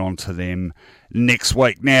we'll get on to them next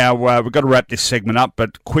week. Now, we've got to wrap this segment up,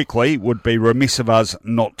 but quickly, would be remiss of us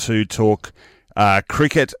not to talk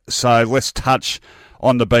cricket. So let's touch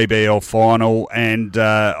on the BBL final, and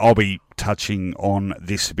I'll be touching on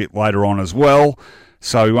this a bit later on as well,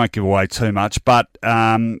 so we won't give away too much. But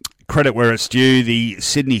credit where it's due. The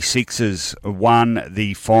Sydney Sixers won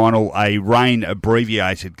the final, a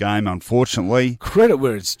rain-abbreviated game, unfortunately. Credit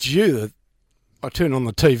where it's due. I turned on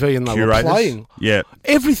the TV and they were playing. Yeah.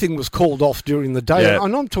 Everything was called off during the day,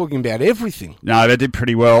 and I'm talking about everything. No, they did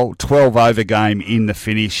pretty well. 12-over game in the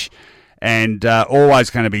finish, and always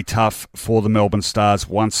going to be tough for the Melbourne Stars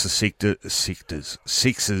once the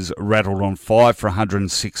Sixers rattled on 5 for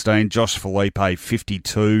 116. Josh Felipe,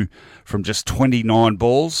 52 from just 29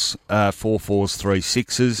 balls, 4 fours, 3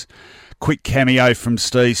 sixes. Quick cameo from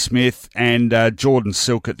Steve Smith and Jordan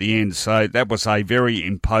Silk at the end. So that was a very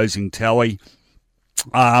imposing tally.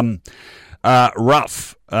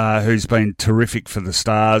 Ruff, who's been terrific for the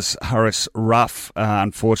Stars, Horace Ruff,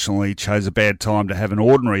 unfortunately chose a bad time to have an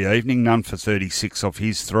ordinary evening, none for 36 off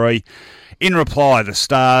his 3. In reply, the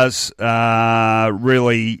Stars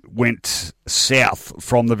really went south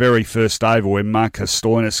from the very first over when Marcus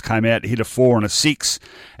Stoinis came out, hit a 4 and a 6,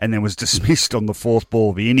 and then was dismissed on the 4th ball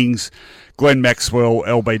of the innings. Glenn Maxwell,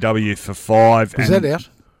 LBW for 5. Was that out?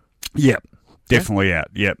 Yep. Definitely out,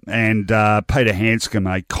 yep. And Peter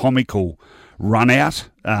Hanscom, a comical run out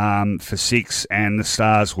for 6, and the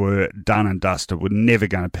Stars were done and dusted. We're never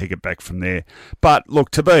going to pick it back from there. But look,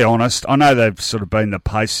 to be honest, I know they've sort of been the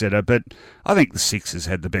pace setter, but I think the Sixers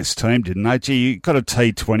had the best team, didn't they? Gee, you got a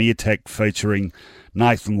T20 attack featuring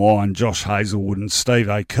Nathan Lyon, Josh Hazelwood and Steve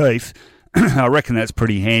O'Keefe. I reckon that's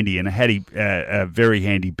pretty handy, and a very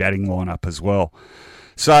handy batting lineup as well.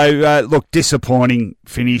 So, look, disappointing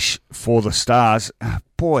finish for the Stars.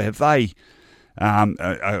 Boy, have they...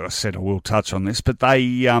 I said I will touch on this, but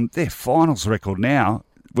they their finals record now,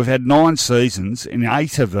 we've had 9 seasons. In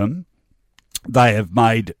 8 of them, they have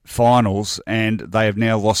made finals, and they have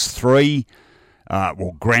now lost 3,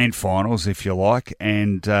 grand finals, if you like,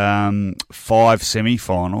 and 5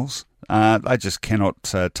 semi-finals. They just cannot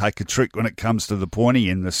take a trick when it comes to the pointy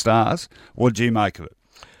in the Stars. What do you make of it?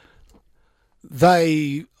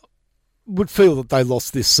 They would feel that they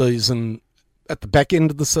lost this season at the back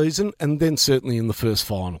end of the season, and then certainly in the first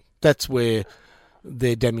final. That's where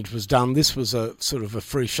their damage was done. This was a sort of a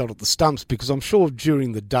free shot at the stumps, because I'm sure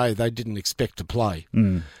during the day they didn't expect to play.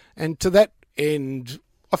 And to that end,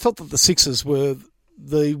 I felt that the Sixers were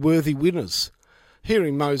the worthy winners.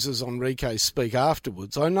 Hearing Moses Enrique speak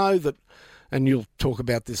afterwards, I know that, and you'll talk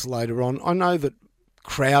about this later on, I know that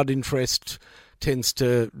crowd interest tends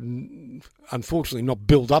to, unfortunately, not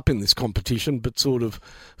build up in this competition, but sort of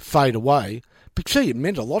fade away. But gee, it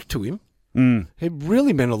meant a lot to him. It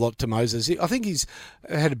really meant a lot to Moses. I think he's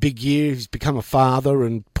had a big year. He's become a father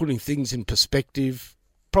and putting things in perspective,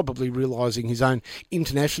 probably realising his own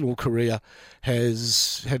international career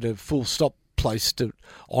has had a full stop placed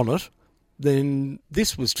on it. Then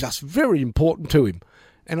this was just very important to him.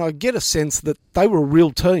 And I get a sense that they were a real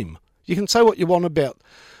team. You can say what you want about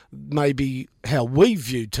maybe how we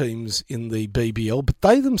view teams in the BBL, but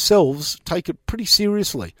they themselves take it pretty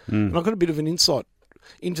seriously. And I got a bit of an insight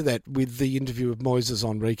into that with the interview of Moises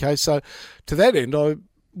Enrique. So to that end, I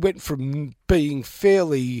went from being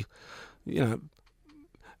fairly,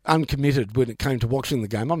 uncommitted when it came to watching the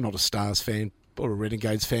game. I'm not a Stars fan or a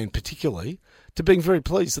Renegades fan particularly, to being very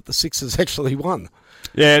pleased that the Sixers actually won.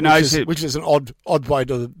 Yeah, no, which is an odd way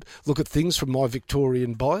to look at things from my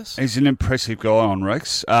Victorian bias. He's an impressive guy on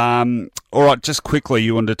Rex. All right, just quickly,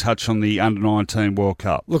 you want to touch on the Under-19 World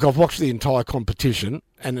Cup. Look, I've watched the entire competition,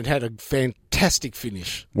 and it had a fantastic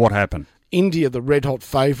finish. What happened? India, the red-hot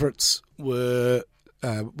favourites, won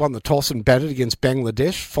the toss and batted against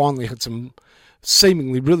Bangladesh. Finally had some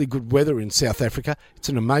seemingly really good weather in South Africa. It's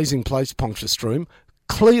an amazing place, Potchefstroom.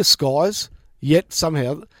 Clear skies. Yet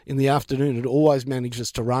somehow in the afternoon it always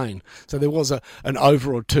manages to rain. So there was an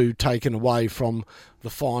over or two taken away from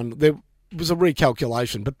the final. There was a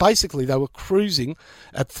recalculation, but basically they were cruising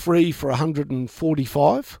at 3 for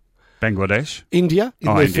 145. Bangladesh? India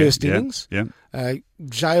in their first yeah, innings. Yeah.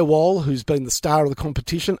 Jayawal, who's been the star of the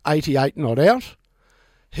competition, 88 not out.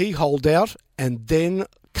 He holed out, and then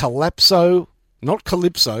Calypso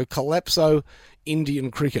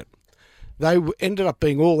Indian cricket. They ended up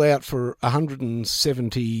being all out for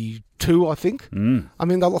 172, I think. I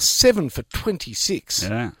mean, they lost 7 for 26.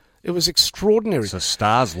 Yeah. It was extraordinary. It's a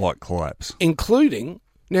Stars-like collapse. Including,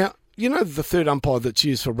 now, you know the third umpire that's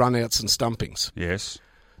used for run-outs and stumpings? Yes.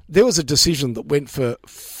 There was a decision that went for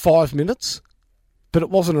 5 minutes, but it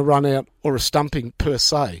wasn't a run-out or a stumping per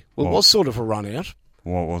se. Well, it was sort of a run-out.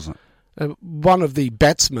 What was it? One of the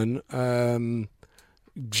batsmen,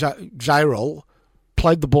 Jairol,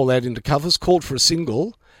 played the ball out into covers, called for a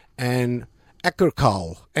single, and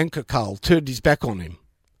Ankarkal turned his back on him.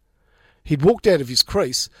 He'd walked out of his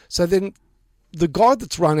crease, so then the guy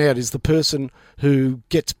that's run out is the person who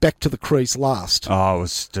gets back to the crease last. Oh, it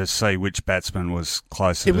was to see which batsman was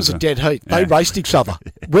closer. It was a dead heat. They raced each other.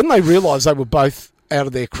 When they realised they were both out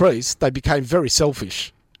of their crease, they became very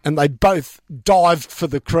selfish, and they both dived for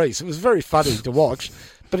the crease. It was very funny to watch,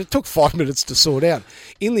 but it took 5 minutes to sort out.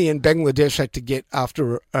 In the end, Bangladesh had to get,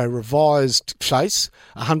 after a revised chase,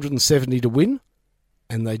 170 to win,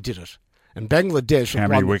 and they did it. And Bangladesh... How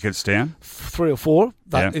many wickets down? 3 or 4.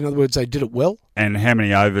 In other words, they did it well. And how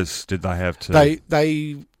many overs did they have to...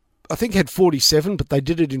 They I think, had 47, but they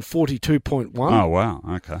did it in 42.1. Oh, wow.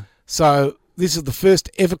 Okay. So this is the first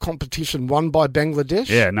ever competition won by Bangladesh.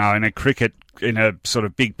 Yeah, no, in a cricket, in a sort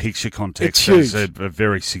of big picture context, it's it's a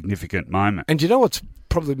very significant moment. And you know what's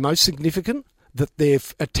probably most significant? That their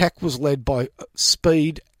attack was led by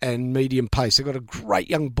speed and medium pace. They've got a great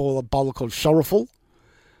young bowler called Sharaful.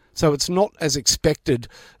 So it's not as expected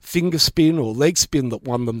finger spin or leg spin that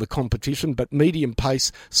won them the competition, but medium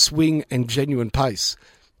pace, swing and genuine pace.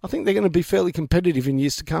 I think they're going to be fairly competitive in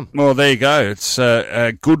years to come. Well, there you go. It's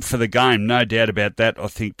good for the game, no doubt about that. I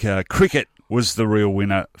think cricket was the real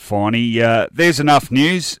winner, Finey. There's enough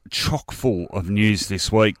news, chock full of news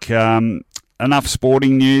this week. Enough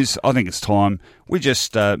sporting news. I think it's time we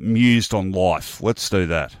just mused on life. Let's do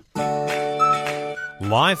that.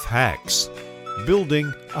 Life hacks.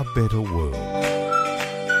 Building a better world.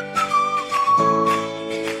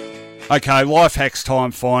 Okay, life hacks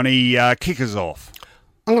time, Finey. Kick us off.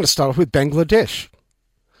 I'm going to start off with Bangladesh,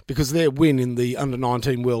 because their win in the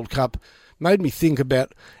Under-19 World Cup made me think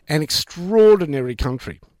about an extraordinary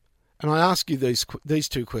country. And I ask you these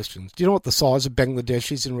two questions. Do you know what the size of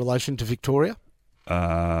Bangladesh is in relation to Victoria?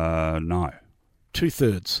 No.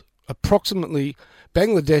 2/3. Approximately,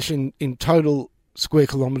 Bangladesh in total square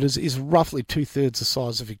kilometres is roughly 2/3 the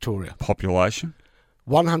size of Victoria. Population?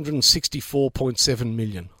 164.7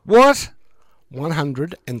 million. What?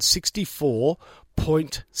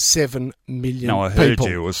 164.7 million No, I heard people.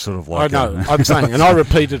 you. It was sort of like... I know, I'm saying, and I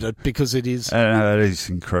repeated it because it is... That is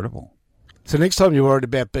incredible. So next time you're worried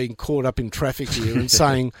about being caught up in traffic here and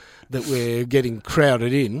saying that we're getting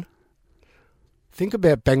crowded in, think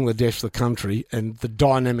about Bangladesh, the country, and the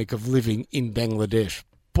dynamic of living in Bangladesh.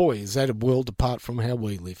 Boy, is that a world apart from how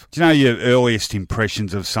we live. Do you know your earliest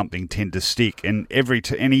impressions of something tend to stick? And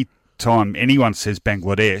any time anyone says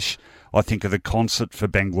Bangladesh, I think of the concert for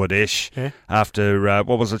Bangladesh after,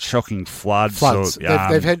 what was it, shocking floods? Floods. Or,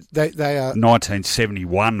 They are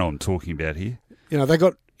 1971 I'm talking about here. You know, they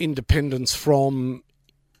got independence from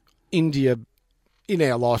India in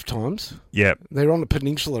our lifetimes. Yeah. They're on a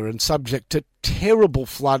peninsula and subject to terrible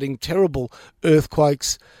flooding, terrible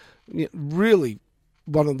earthquakes. Really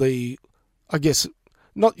one of the, I guess,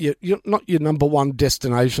 not your number one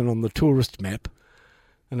destination on the tourist map.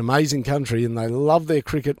 An amazing country, and they love their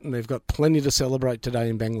cricket, and they've got plenty to celebrate today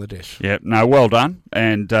in Bangladesh. Yeah, no, well done.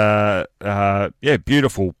 And,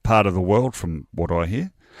 beautiful part of the world from what I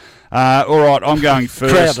hear. All right, I'm going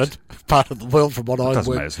first. Crowded part of the world from what I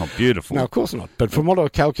doesn't matter, it's not beautiful. No, of course not. But from what I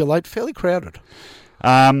calculate, fairly crowded.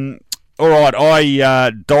 All right,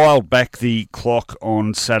 I dialed back the clock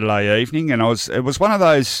on Saturday evening, and it was one of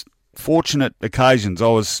those fortunate occasions. I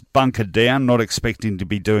was bunkered down, not expecting to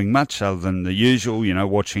be doing much other than the usual,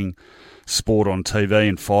 watching sport on TV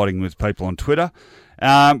and fighting with people on Twitter.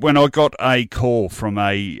 When I got a call from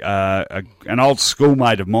an old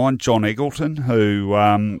schoolmate of mine, John Eggleton, who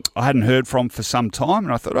I hadn't heard from for some time,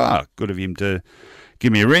 and I thought, good of him to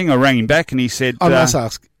give me a ring. I rang him back, and he said... I must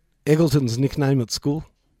ask, Eggleton's nickname at school?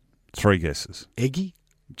 3 guesses. Eggy?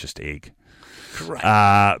 Just Egg. Great.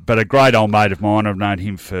 But a great old mate of mine, I've known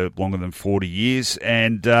him for longer than 40 years,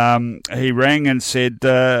 and he rang and said,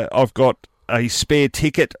 I've got a spare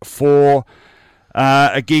ticket for...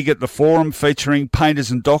 a gig at the Forum featuring Painters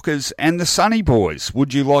and Dockers and the Sunny Boys.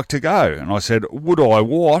 Would you like to go? And I said, would I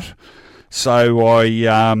what? So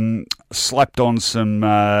I slapped on some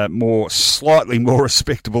slightly more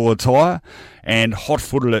respectable attire and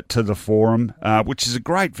hot-footed it to the Forum, which is a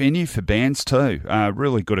great venue for bands too.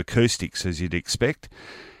 Really good acoustics, as you'd expect.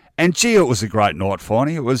 And gee, it was a great night,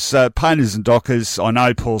 Finey. It was Painters and Dockers. I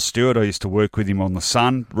know Paul Stewart. I used to work with him on The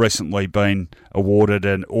Sun. Recently been awarded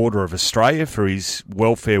an Order of Australia for his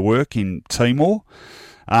welfare work in Timor.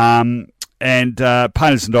 And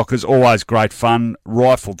Painters and Dockers, always great fun.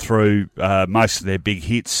 Rifled through most of their big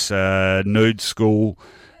hits, Nude School,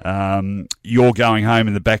 You're Going Home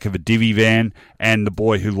in the back of a divvy van, and The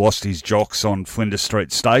Boy Who Lost His Jocks on Flinders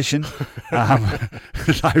Street Station. They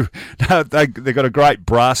got a great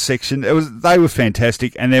brass section. They were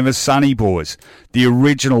fantastic. And there was Sunny Boys, the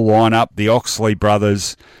original lineup, the Oxley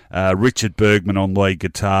brothers, Richard Bergman on lead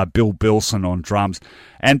guitar, Bill Bilson on drums,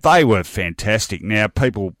 and they were fantastic. Now,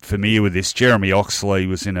 people familiar with this, Jeremy Oxley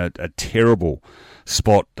was in a terrible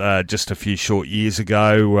spot just a few short years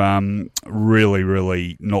ago, really,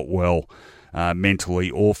 really not well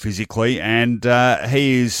mentally or physically, and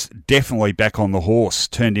he is definitely back on the horse,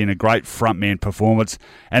 turned in a great frontman performance,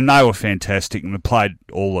 and they were fantastic, and they played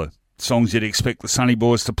all the songs you'd expect the Sunny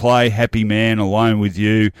Boys to play, Happy Man, Alone With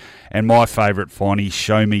You, and my favourite, Finey,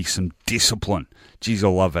 Show Me Some Discipline. Geez, I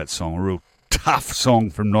love that song, a real tough song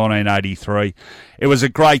from 1983. It was a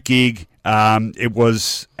great gig. It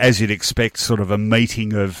was, as you'd expect, sort of a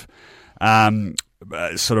meeting of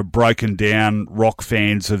sort of broken down rock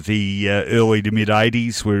fans of the early to mid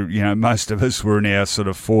 80s, where, you know, most of us were in our sort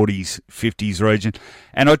of 40s, 50s region.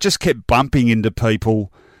 And I just kept bumping into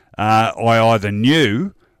people I either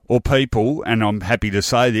knew or people, and I'm happy to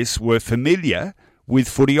say this, were familiar with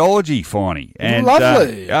Footyology, Finey. And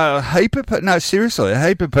lovely. Seriously, a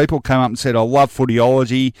heap of people came up and said, I love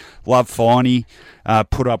Footyology, love Finey,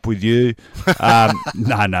 put up with you.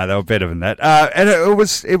 No, they were better than that. And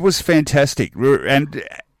it was fantastic. And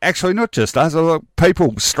actually, not just us,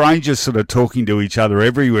 people, strangers sort of talking to each other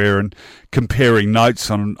everywhere and comparing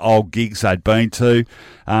notes on old gigs they'd been to.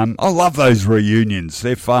 I love those reunions.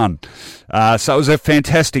 They're fun. So it was a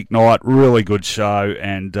fantastic night, really good show,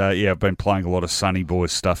 and I've been playing a lot of Sunny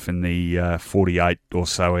Boys stuff in the 48 or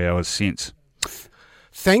so hours since.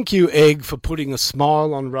 Thank you, Egg, for putting a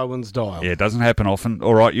smile on Rowan's dial. Yeah, it doesn't happen often.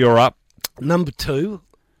 All right, you're up. Number 2,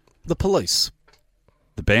 the police.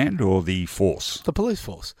 The band or the force? The police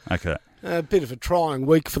force. Okay. A bit of a trying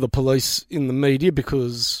week for the police in the media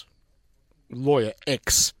because Lawyer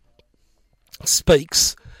X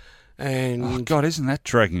speaks, and oh God, isn't that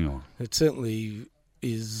dragging on? It certainly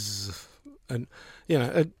is, and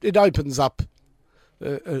it opens up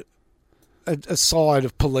a side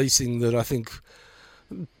of policing that I think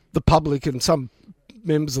the public and some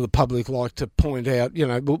members of the public like to point out.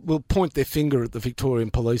 We'll point their finger at the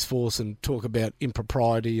Victorian Police Force and talk about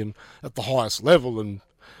impropriety and at the highest level, and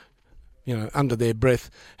under their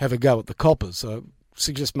breath have a go at the coppers. So I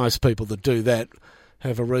suggest most people that do that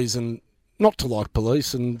have a reason not to like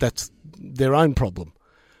police, and that's their own problem.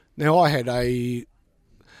 Now, I had an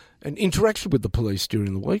interaction with the police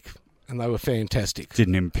during the week, and they were fantastic.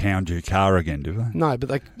 Didn't impound your car again, did they? No, but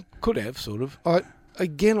they could have, sort of. I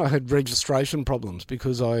had registration problems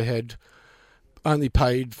because I had only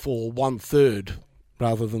paid for 1/3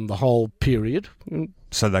 rather than the whole period.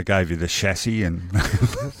 So they gave you the chassis and...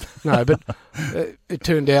 No, but it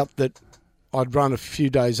turned out that I'd run a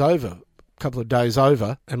couple of days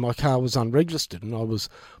over, and my car was unregistered, and I was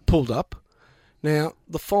pulled up. Now,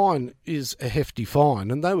 the fine is a hefty fine,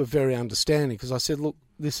 and they were very understanding because I said, look,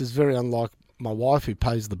 this is very unlike my wife who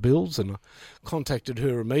pays the bills, and I contacted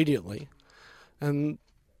her immediately. And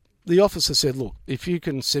the officer said, look, if you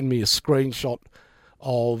can send me a screenshot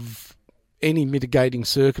of any mitigating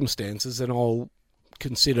circumstances, then I'll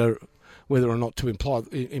consider whether or not to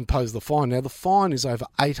impose the fine. Now, the fine is over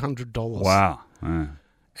 $800. Wow. Yeah.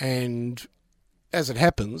 And as it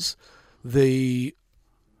happens, the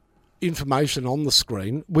information on the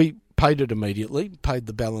screen, we paid it immediately, paid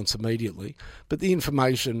the balance immediately, but the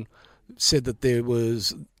information said that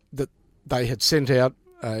they had sent out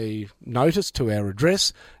a notice to our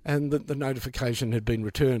address, and that the notification had been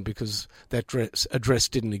returned because that address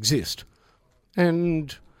didn't exist.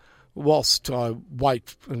 And whilst I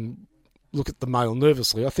wait and look at the mail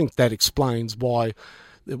nervously, I think that explains why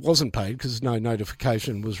it wasn't paid, because no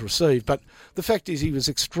notification was received. But the fact is, he was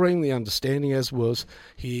extremely understanding, as was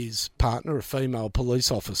his partner, a female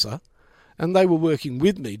police officer, and they were working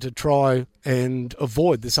with me to try and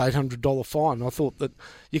avoid this $800 fine. I thought that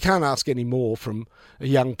you can't ask any more from a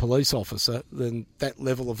young police officer than that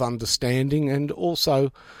level of understanding, and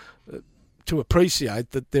also to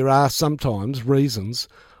appreciate that there are sometimes reasons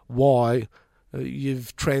why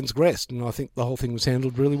you've transgressed, and I think the whole thing was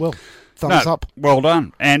handled really well. Thumbs up. Well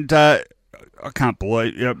done. And I can't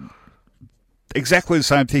believe exactly the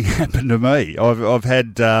same thing happened to me. I've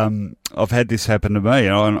had this happen to me,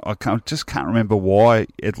 and I just can't remember why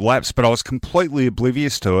it lapsed, but I was completely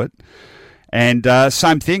oblivious to it. And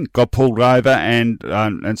same thing, got pulled over and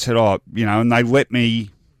said, and they let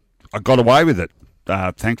me. I got away with it.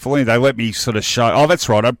 Thankfully, they let me sort of show. Oh, that's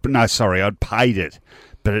right. I'd paid it,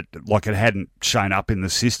 but it hadn't shown up in the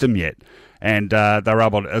system yet. And they were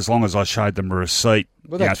able to, as long as I showed them a receipt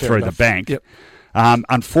through the bank. Yep.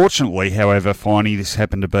 Unfortunately, however, Finey, this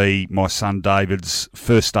happened to be my son David's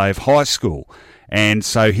first day of high school. And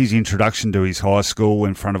so his introduction to his high school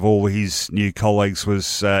in front of all his new colleagues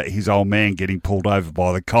was his old man getting pulled over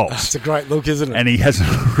by the cops. It's a great look, isn't it? And he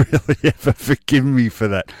hasn't really ever forgiven me for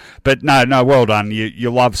that. But no, well done.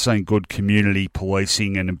 You love seeing good community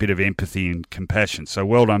policing and a bit of empathy and compassion. So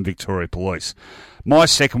well done, Victoria Police. My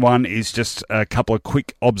second one is just a couple of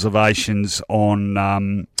quick observations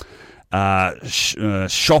on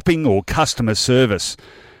shopping or customer service.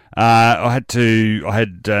 I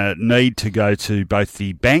had need to go to both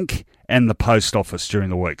the bank and the post office during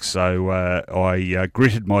the week, so I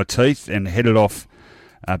gritted my teeth and headed off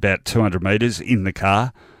about 200 metres in the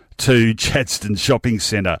car to Chadstone Shopping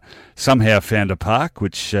Centre. Somehow found a park,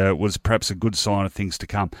 which was perhaps a good sign of things to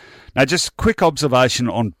come. Now, just a quick observation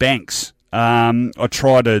on banks. I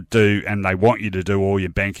try to do, and they want you to do all your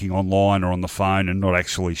banking online or on the phone and not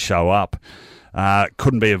actually show up.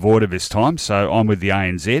 Couldn't be avoided this time, so I'm with the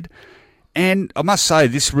ANZ. And I must say,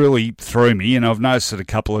 this really threw me, and I've noticed it a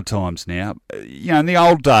couple of times now. In the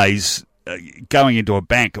old days, going into a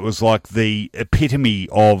bank, it was like the epitome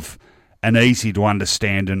of an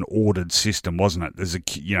easy-to-understand and ordered system, wasn't it? There's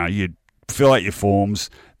you'd fill out your forms,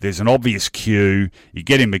 there's an obvious queue, you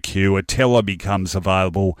get in the queue, a teller becomes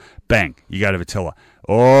available, bang, you go to the teller.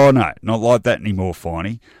 Oh, no, not like that anymore,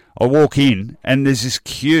 Finey. I walk in and there's this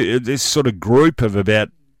queue, this sort of group of about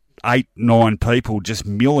 8-9 people just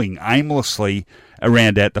milling aimlessly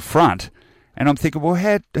around out the front. And I'm thinking, well,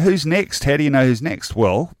 who's next? How do you know who's next?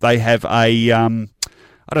 Well, they have a, I don't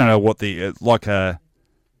know what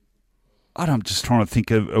I'm just trying to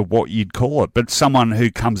think of what you'd call it, but someone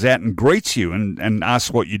who comes out and greets you and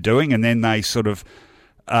asks what you're doing, and then they sort of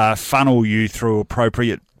funnel you through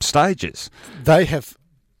appropriate stages. They have...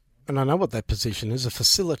 And I know what that position is, a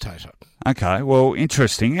facilitator. Okay, well,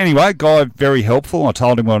 interesting. Anyway, guy, very helpful. I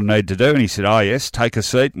told him what I need to do, and he said, oh, yes, take a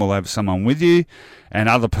seat, we'll have someone with you. And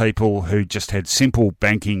other people who just had simple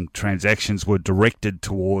banking transactions were directed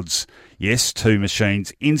towards, yes, 2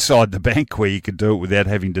 machines inside the bank where you could do it without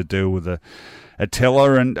having to deal with a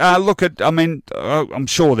teller. And I'm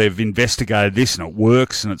sure they've investigated this and it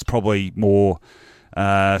works, and it's probably more...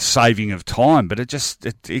 saving of time, but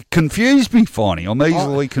it confused me, Finey. I'm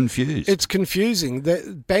easily confused. It's confusing.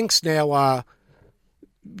 The banks now are,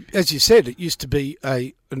 as you said, it used to be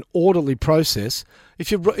an orderly process. If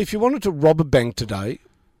you wanted to rob a bank today,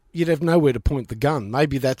 you'd have nowhere to point the gun.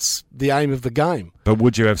 Maybe that's the aim of the game. But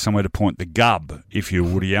would you have somewhere to point the gub if you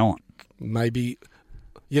were Woody Allen? Maybe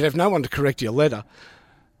you'd have no one to correct your letter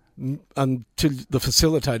until the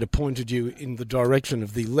facilitator pointed you in the direction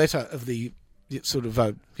of the letter of the sort of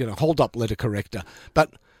hold-up letter corrector.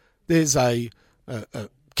 But there's a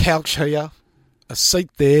couch here, a seat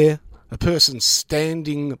there, a person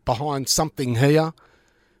standing behind something here.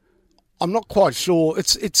 I'm not quite sure.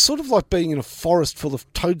 It's sort of like being in a forest full of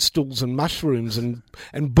toadstools and mushrooms and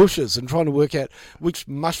bushes and trying to work out which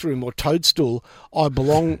mushroom or toadstool I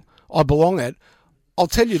belong at. I'll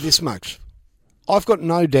tell you this much. I've got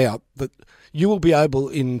no doubt that you will be able,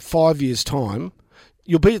 in 5 years' time,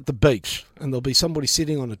 you'll be at the beach and there'll be somebody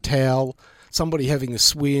sitting on a towel, somebody having a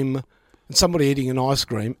swim, and somebody eating an ice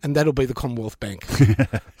cream, and that'll be the Commonwealth Bank.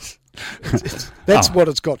 That's what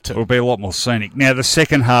it's got to. It'll be a lot more scenic. Now, the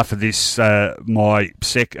second half of this, my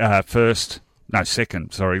second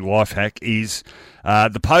life hack is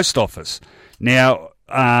the post office. Now,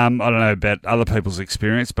 I don't know about other people's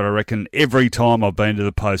experience, but I reckon every time I've been to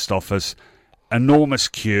the post office, enormous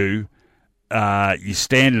queue. You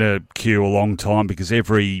stand in a queue a long time because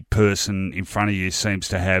every person in front of you seems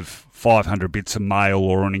to have 500 bits of mail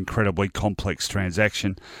or an incredibly complex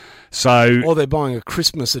transaction. Or they're buying a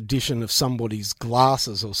Christmas edition of somebody's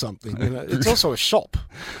glasses or something. It's also a shop.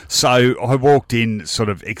 So I walked in sort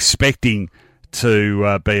of expecting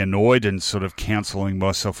to be annoyed and sort of counselling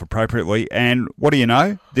myself appropriately. And what do you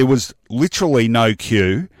know? There was literally no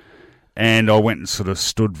queue. And I went and sort of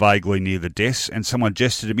stood vaguely near the desk, and someone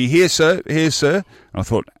gestured to me, here, sir, here, sir. And I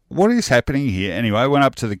thought, what is happening here? Anyway, I went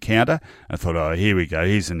up to the counter. I thought, oh, here we go.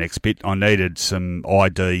 Here's the next bit. I needed some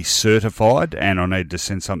ID certified, and I needed to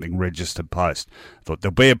send something registered post. I thought,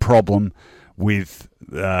 there'll be a problem with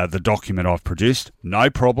the document I've produced. No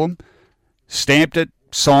problem. Stamped it,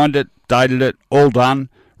 signed it, dated it, all done.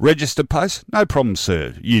 Registered post, no problem,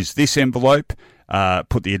 sir. Use this envelope,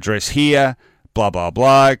 put the address here, blah, blah,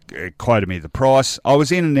 blah, quoted me the price. I was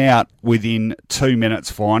in and out within 2 minutes,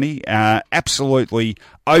 Finey, absolutely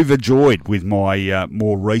overjoyed with my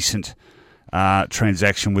more recent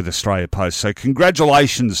transaction with Australia Post. So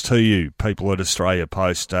congratulations to you, people at Australia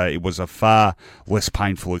Post. It was a far less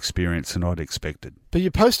painful experience than I'd expected. But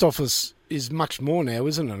your post office is much more now,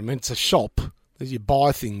 isn't it? I mean, it's a shop. You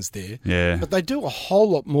buy things there. Yeah. But they do a whole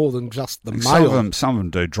lot more than just the mail. Some of them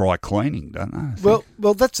do dry cleaning, don't they? I think?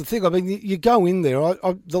 Well, that's the thing. I mean, you go in there.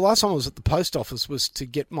 The last time I was at the post office was to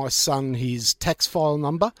get my son his tax file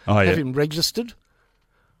number, have him registered.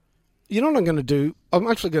 You know what I'm going to do? I'm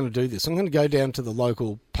actually going to do this. I'm going to go down to the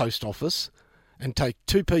local post office and take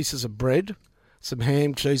 2 pieces of bread, some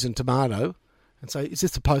ham, cheese and tomato, and say, is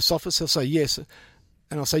this the post office? He'll say, yes.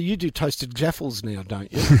 And I'll say, you do toasted jaffles now,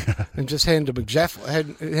 don't you? And just hand them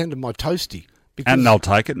hand them my toasty. And they'll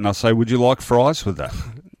take it, and I'll say, would you like fries with that?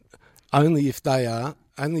 only if they are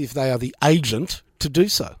the agent to do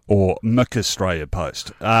so. Or Australia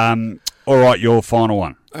Post. All right, your final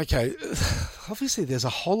one. Okay. Obviously, there's a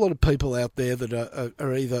whole lot of people out there that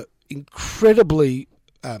are either incredibly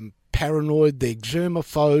paranoid, they're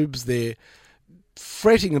germaphobes, they're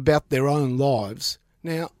fretting about their own lives.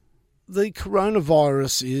 Now, the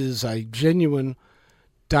coronavirus is a genuine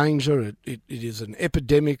danger. It is an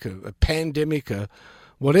epidemic, a pandemic,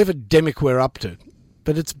 whatever demic we're up to.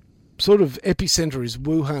 But its sort of epicenter is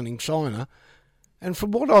Wuhan in China. And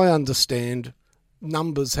from what I understand,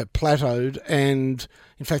 numbers have plateaued. And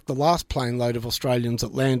in fact, the last plane load of Australians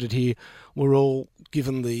that landed here were all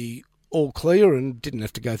given the all clear and didn't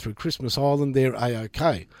have to go through Christmas Island. They're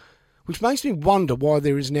A-OK. Which makes me wonder why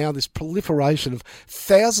there is now this proliferation of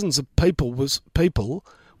thousands of people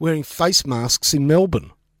wearing face masks in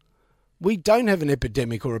Melbourne. We don't have an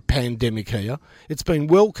epidemic or a pandemic here. It's been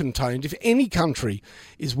well contained. If any country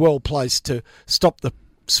is well placed to stop the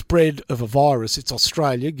spread of a virus, it's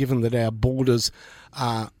Australia, given that our borders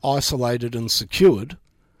are isolated and secured.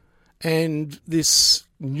 And this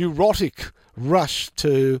neurotic rush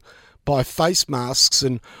to buy face masks,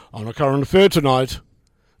 and on a current affair tonight,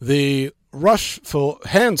 the rush for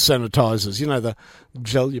hand sanitizers, you know, the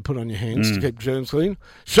gel you put on your hands to keep germs clean.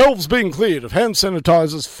 Shelves being cleared of hand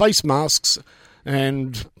sanitizers, face masks,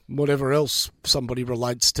 and whatever else somebody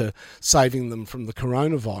relates to saving them from the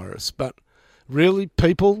coronavirus. But really,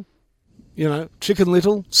 people, you know, Chicken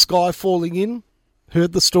Little, sky falling in,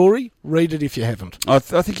 heard the story? Read it if you haven't. I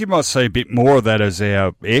think you might see a bit more of that as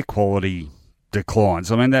our air quality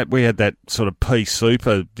declines. I mean, that we had that sort of pea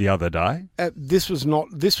super the other day. This was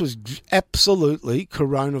absolutely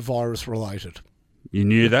coronavirus related. You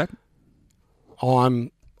knew that? I knew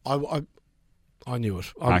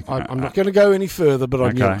it. I'm not going to go any further, but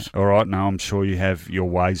I knew it. All right. No, I'm sure you have your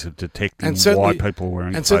ways of detecting why people are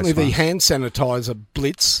wearing face masks. And certainly the hand sanitizer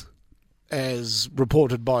blitz, as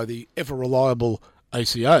reported by the ever-reliable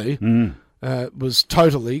ACA, was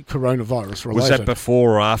totally coronavirus related. Was that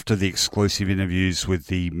before or after the exclusive interviews with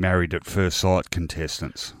the Married at First Sight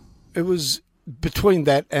contestants? It was between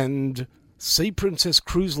that and Sea Princess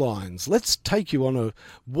Cruise Lines. Let's take you on a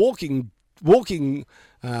walking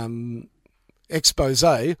expose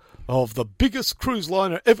of the biggest cruise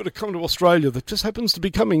liner ever to come to Australia that just happens to be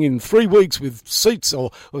coming in 3 weeks with seats or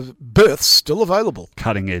berths still available.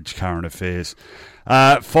 Cutting edge current affairs.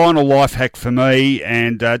 Final life hack for me,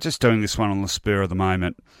 and just doing this one on the spur of the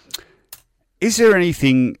moment. Is there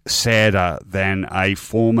anything sadder than a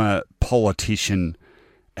former politician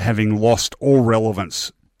having lost all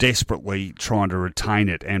relevance, desperately trying to retain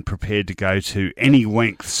it and prepared to go to any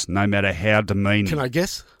lengths, no matter how demeaning? Can I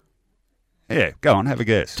guess? Yeah, go on, have a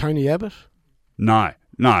guess. Tony Abbott? No.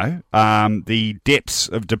 The depths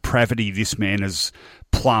of depravity this man has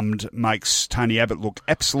plumbed makes Tony Abbott look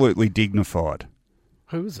absolutely dignified.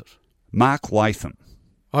 Who is it? Mark Latham.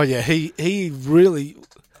 Oh, yeah, he really...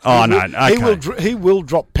 He will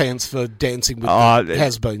drop pants for dancing with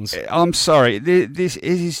has-beens. I'm sorry. This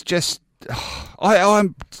is just...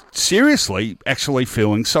 I'm seriously actually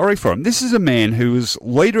feeling sorry for him. This is a man who was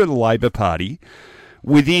leader of the Labor Party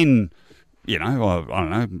within... I don't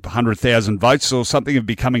know, 100,000 votes or something of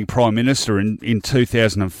becoming Prime Minister in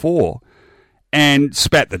 2004, and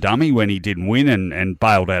spat the dummy when he didn't win and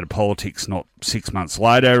bailed out of politics not 6 months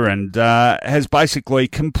later, and has basically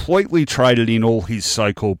completely traded in all his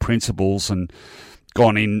so-called principles and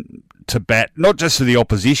gone in to bat, not just to the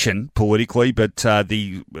opposition politically, but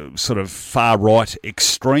the sort of far-right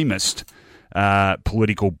extremist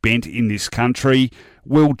political bent in this country.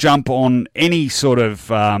 Will jump on any sort of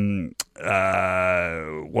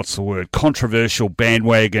controversial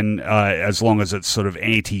bandwagon as long as it's sort of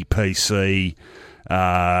anti-PC,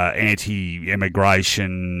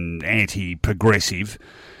 anti-immigration, anti-progressive.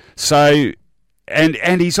 So,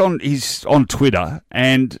 and he's on Twitter,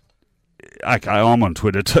 and okay, I'm on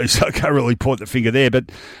Twitter too, so I can't really point the finger there.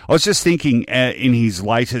 But I was just thinking in his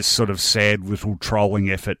latest sort of sad little trolling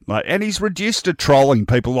effort, and he's reduced to trolling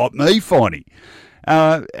people like me, Finey.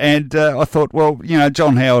 I thought, well,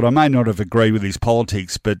 John Howard, I may not have agreed with his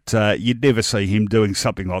politics, but you'd never see him doing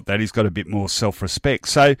something like that. He's got a bit more self-respect.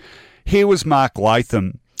 So here was Mark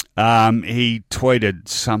Latham. He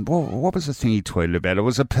tweeted what was the thing he tweeted about? It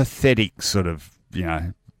was a pathetic sort of,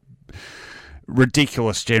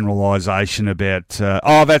 ridiculous generalisation about,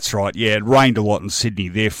 that's right, yeah, it rained a lot in Sydney,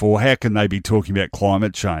 therefore how can they be talking about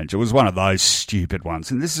climate change? It was one of those stupid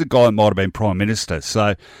ones. And this is a guy that might have been Prime Minister.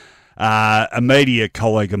 So a media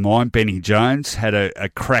colleague of mine, Benny Jones, had a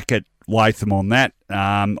crack at Latham on that.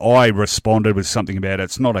 I responded with something about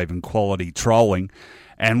it's not even quality trolling.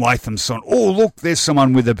 And Latham's on, oh, look, there's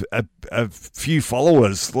someone with a few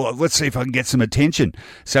followers. Let's see if I can get some attention.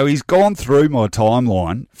 So he's gone through my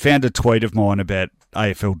timeline, found a tweet of mine about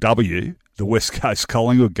AFLW, the West Coast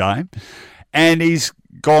Collingwood game, and he's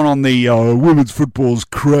gone on the women's football's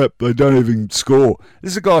crap, they don't even score.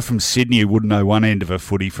 This is a guy from Sydney who wouldn't know one end of a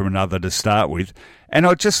footy from another to start with. And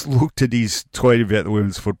I just looked at his tweet about the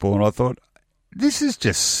women's football and I thought, this is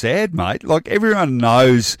just sad, mate. Like, everyone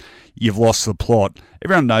knows you've lost the plot.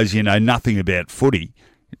 Everyone knows you know nothing about footy.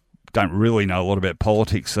 Don't really know a lot about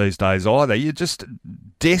politics these days either. You're just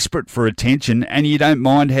desperate for attention and you don't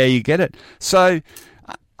mind how you get it. So,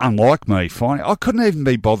 unlike me, I couldn't even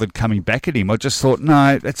be bothered coming back at him. I just thought,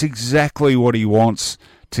 no, that's exactly what he wants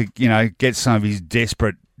to, get some of his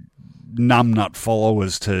desperate numbnut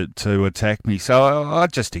followers to attack me. So I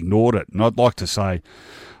just ignored it. And I'd like to say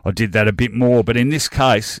I did that a bit more, but in this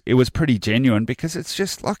case, it was pretty genuine because it's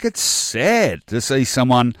just it's sad to see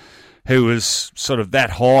someone who was sort of that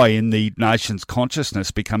high in the nation's consciousness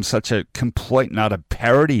become such a complete and utter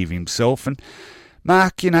parody of himself. And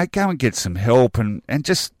Mark, go and get some help and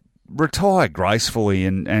just retire gracefully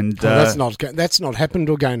and that's not happened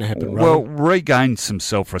or going to happen, right? Well, regain some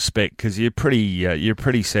self-respect because you're a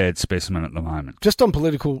pretty sad specimen at the moment. Just on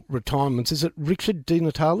political retirements, is it Richard Di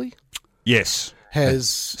Natale? Yes. Has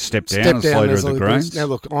stepped down as leader of the Greens. Now,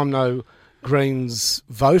 look, I'm no Greens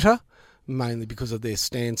voter, mainly because of their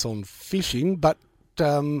stance on fishing, but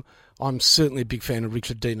I'm certainly a big fan of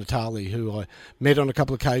Richard Di Natale, who I met on a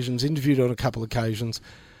couple of occasions, interviewed on a couple of occasions,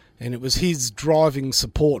 and it was his driving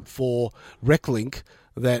support for RecLink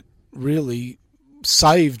that really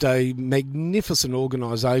saved a magnificent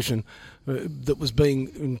organisation that was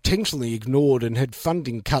being intentionally ignored and had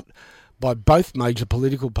funding cut by both major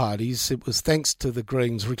political parties. It was thanks to the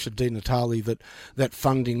Greens' Richard Di Natale that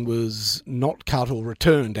funding was not cut or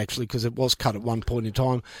returned, actually, because it was cut at one point in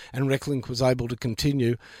time, and RecLink was able to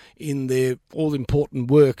continue in their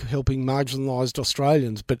all-important work helping marginalised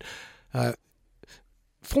Australians. But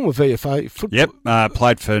former VFA football... Yep,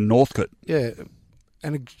 played for Northcote. Yeah,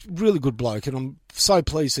 and a really good bloke, and I'm so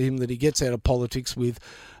pleased for him that he gets out of politics with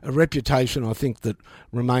a reputation, I think, that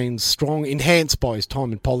remains strong, enhanced by his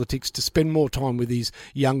time in politics, to spend more time with his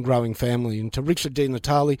young, growing family. And to Richard Di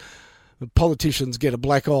Natale, politicians get a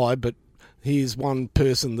black eye, but he is one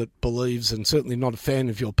person that believes, and certainly not a fan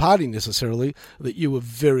of your party necessarily, that you were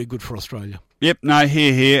very good for Australia. Yep, no,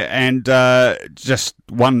 here. And just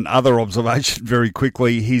one other observation very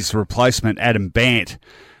quickly, his replacement, Adam Bant,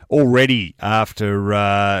 already after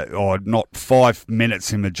not 5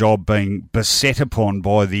 minutes in the job being beset upon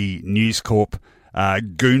by the News Corp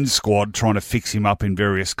goon squad trying to fix him up in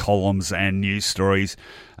various columns and news stories.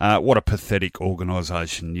 What a pathetic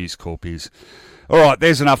organisation News Corp is. All right,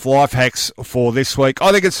 there's enough life hacks for this week.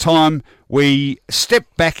 I think it's time we step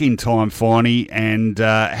back in time, Finey, and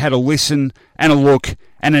had a listen and a look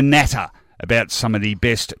and a natter about some of the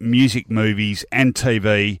best music, movies and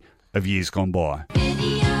TV of years gone by.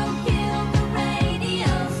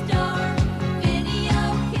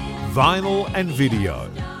 Vinyl and video.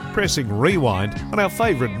 Pressing rewind on our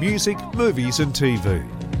favourite music, movies and TV.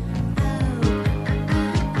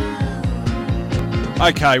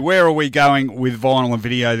 Okay, where are we going with vinyl and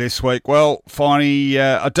video this week? Well, Finey,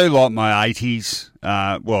 I do like my 80s,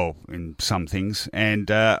 in some things, and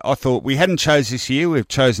I thought we hadn't chose this year. We've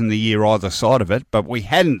chosen the year either side of it, but we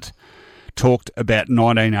hadn't talked about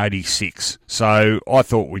 1986. So I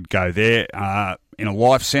thought we'd go there. In a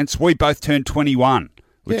life sense, we both turned 21.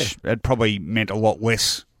 Which had probably meant a lot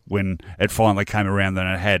less when it finally came around than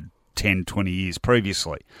it had 10, 20 years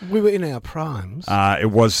previously. We were in our primes.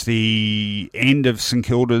 It was the end of St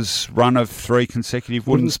Kilda's run of 3 consecutive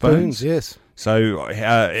wooden spoons. Yes. So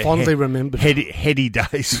fondly remembered. Heady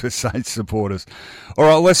days for Saints supporters. All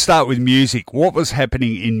right, let's start with music. What was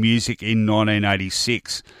happening in music in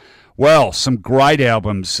 1986? Well, some great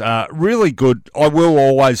albums, really good. I will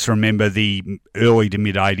always remember the early to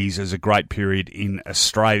mid-'80s as a great period in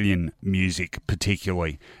Australian music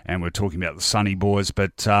particularly, and we're talking about the Sunny Boys,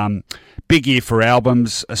 but big year for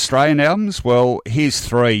albums, Australian albums. Well, here's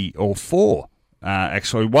 3 or 4.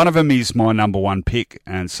 Actually, one of them is my number one pick,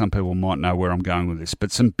 and some people might know where I'm going with this,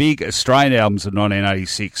 but some big Australian albums of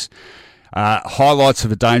 1986. Highlights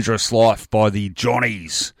of a Dangerous Life by the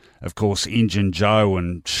Johnnies. Of course, Injun Joe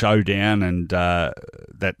and Showdown and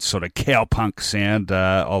that sort of cowpunk sound.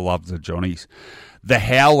 I love the Johnnies. The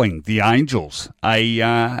Howling, The Angels,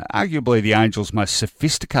 arguably the Angels' most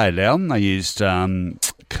sophisticated album. They used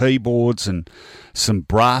keyboards and some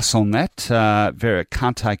brass on that.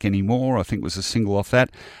 Can't Take Any More, I think was a single off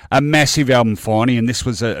that. A massive album, finally, and this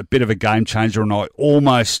was a bit of a game changer, and I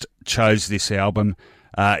almost chose this album,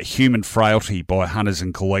 Human Frailty by Hunters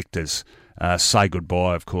and Collectors. Say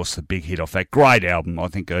Goodbye, of course, the big hit off that. Great album, I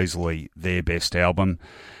think easily their best album.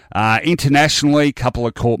 Internationally, a couple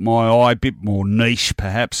that caught my eye, a bit more niche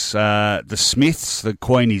perhaps. The Smiths, The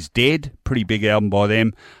Queen Is Dead, pretty big album by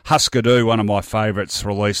them. Husker Du, one of my favourites,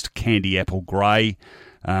 released Candy Apple Grey,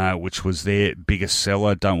 which was their biggest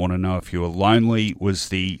seller. Don't Want to Know If You Were Lonely was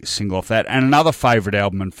the single off that. And another favourite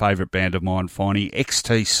album and favourite band of mine, finally,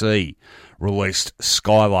 XTC, released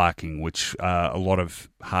Skylarking, which a lot of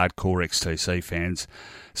hardcore XTC fans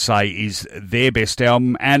say is their best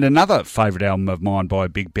album. And another favourite album of mine by a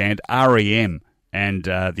big band, R.E.M., and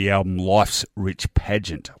the album Life's Rich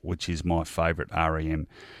Pageant, which is my favourite R.E.M.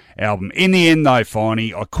 album. In the end, though,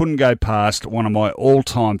 finally, I couldn't go past one of my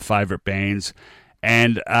all-time favourite bands,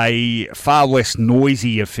 and a far less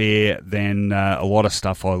noisy affair than a lot of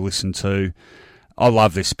stuff I listen to. I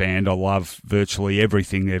love this band. I love virtually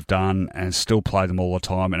everything they've done and still play them all the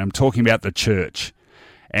time. And I'm talking about The Church.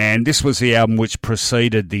 And this was the album which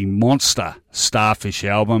preceded the monster Starfish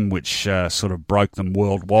album, which sort of broke them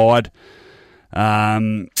worldwide.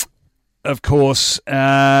 Of course,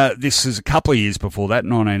 this is a couple of years before that,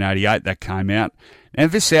 1988, that came out. Now,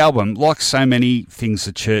 this album, like so many things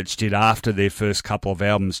The Church did after their first couple of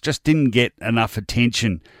albums, just didn't get enough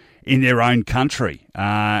attention in their own country,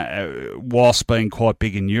 whilst being quite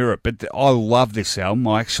big in Europe. But I love this album.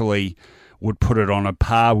 I actually would put it on a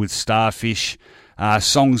par with Starfish.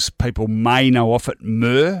 Songs people may know off it,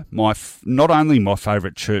 Myrrh, not only my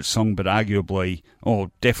favourite Church song, but arguably,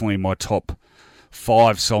 or definitely my top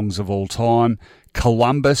 5 songs of all time.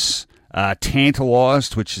 Columbus,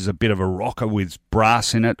 Tantalised, which is a bit of a rocker with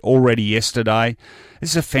brass in it. Already Yesterday.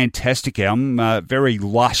 This is a fantastic album, very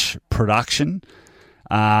lush production.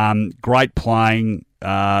 Great playing,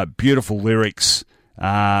 beautiful lyrics.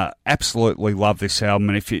 Absolutely love this album.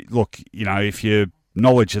 And if your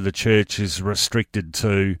knowledge of The Church is restricted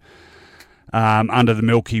to Under the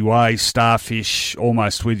Milky Way, Starfish,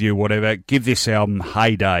 Almost With You, whatever, give this album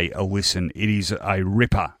Heyday a listen. It is a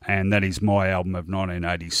ripper, and that is my album of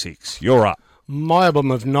 1986. You're up. My album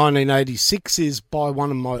of 1986 is by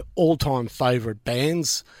one of my all-time favourite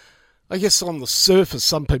bands. I guess on the surface,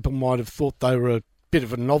 some people might have thought they were a bit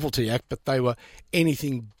of a novelty act, but they were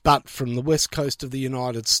anything but, from the west coast of the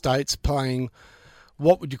United States, playing,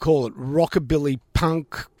 what would you call it, rockabilly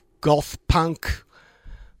punk, goth punk.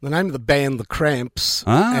 The name of the band, The Cramps,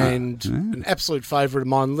 and an absolute favourite of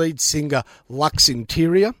mine, lead singer Lux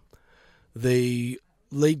Interior, the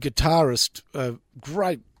lead guitarist, a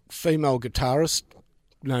great female guitarist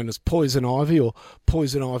known as Poison Ivy or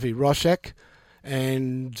Poison Ivy Rorschach,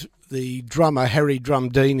 and the drummer Harry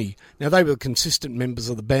Drumdini. Now, they were consistent members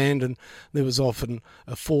of the band, and there was often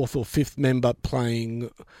a 4th or 5th member playing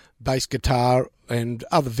bass guitar and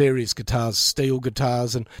other various guitars, steel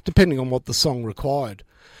guitars, and depending on what the song required.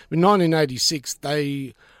 In 1986,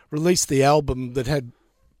 they released the album that had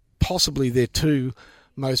possibly their 2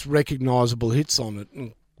 most recognisable hits on it,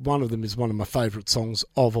 and one of them is one of my favourite songs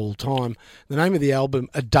of all time. The name of the album,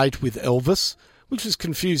 A Date with Elvis, which was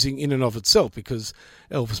confusing in and of itself because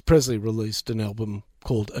Elvis Presley released an album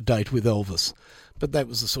called A Date with Elvis. But that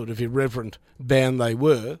was the sort of irreverent band they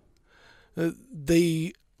were.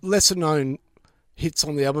 The lesser-known hits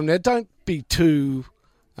on the album, now don't be too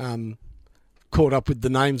caught up with the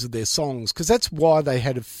names of their songs, because that's why they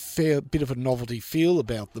had a fair bit of a novelty feel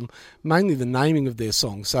about them, mainly the naming of their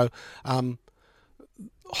songs. So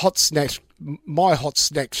Hot Snatch, My Hot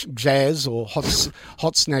Snatch Jazz or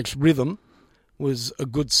Hot Snatch Rhythm was a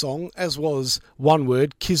good song, as was one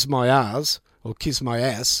word, Kiss My Ass, or Kiss My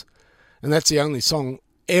Ass, and that's the only song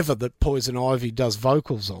ever that Poison Ivy does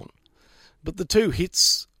vocals on. But the 2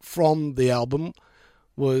 hits from the album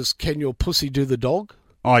was Can Your Pussy Do the Dog?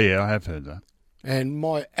 Oh yeah, I have heard that. And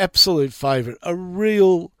my absolute favourite, a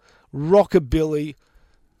real rockabilly,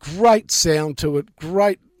 great sound to it,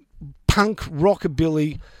 great punk,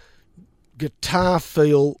 rockabilly, guitar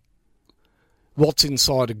feel, What's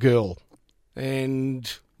Inside a Girl.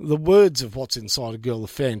 And the words of What's Inside a Girl are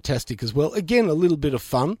fantastic as well. Again, a little bit of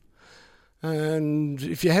fun. And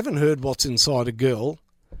if you haven't heard What's Inside a Girl,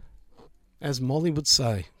 as Molly would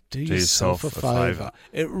say, do yourself a favour.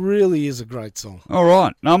 It really is a great song. All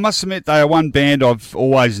right. Now, I must admit, they are one band I've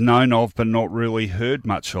always known of but not really heard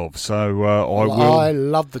much of. So I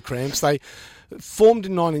love the Cramps. They formed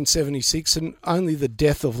in 1976, and only the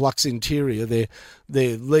death of Lux Interior,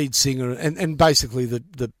 their lead singer, and basically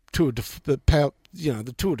the tour de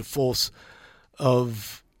force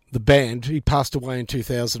of the band. He passed away in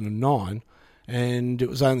 2009, and it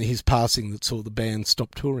was only his passing that saw the band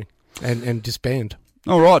stop touring and disband.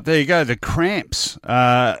 All right, there you go. The Cramps,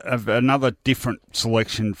 another different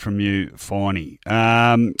selection from you, Finey.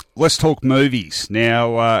 Let's talk movies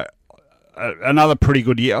now. Another pretty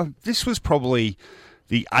good year. This was probably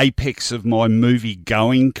the apex of my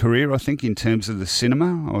movie-going career, I think, in terms of the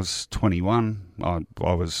cinema. I was 21.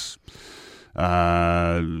 I was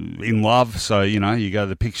in love, so, you go to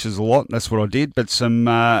the pictures a lot. That's what I did. But some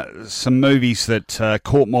movies that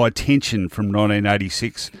caught my attention from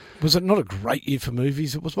 1986. Was it not a great year for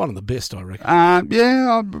movies? It was one of the best, I reckon.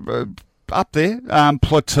 Up there.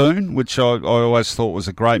 Platoon, which I always thought was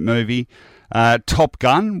a great movie. Top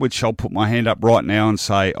Gun, which I'll put my hand up right now and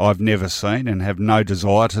say I've never seen and have no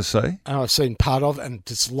desire to see. I've seen part of and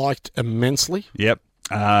disliked immensely. Yep.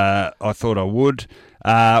 I thought I would.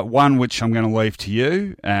 One which I'm going to leave to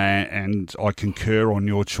you, and I concur on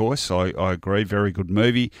your choice. I agree. Very good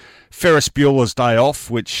movie. Ferris Bueller's Day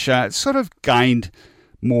Off, which sort of gained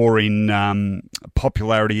more in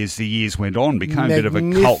popularity as the years went on, became a bit of a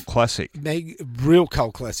cult classic. Real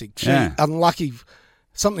cult classic. Gee, yeah. Unlucky.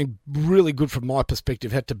 Something really good from my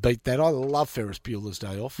perspective had to beat that. I love Ferris Bueller's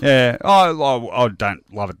Day Off. Yeah, I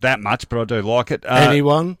don't love it that much, but I do like it.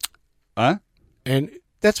 Anyone? Huh? And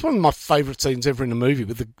that's one of my favourite scenes ever in a movie,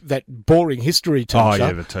 with that boring history teacher. Oh,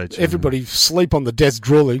 yeah, the teacher. Everybody sleep on the desk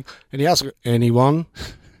drooling, and he asks, anyone?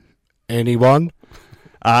 Anyone?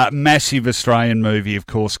 Massive Australian movie, of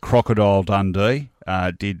course, Crocodile Dundee.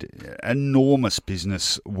 Did enormous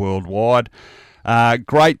business worldwide.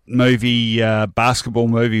 Great movie, basketball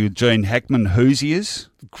movie with Gene Hackman, Hoosiers.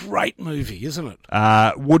 Great movie, isn't it?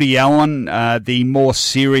 Woody Allen, the more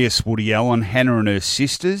serious Woody Allen, Hannah and Her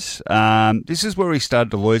Sisters. This is where he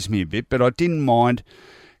started to lose me a bit, but I didn't mind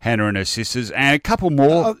Hannah and Her Sisters. And a couple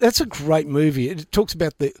more. That's a great movie. It talks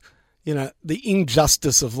about the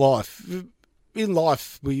injustice of life. In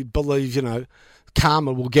life, we believe,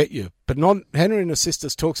 karma will get you. But not Hannah and Her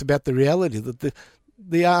Sisters talks about the reality that the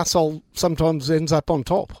arsehole sometimes ends up on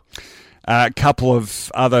top. A couple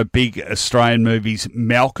of other big Australian movies,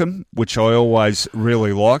 Malcolm, which I always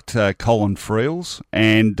really liked, Colin Friels,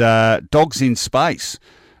 and Dogs in Space,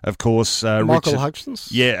 of course. Michael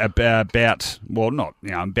Hutchence? Yeah, about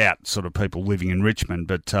sort of people living in Richmond,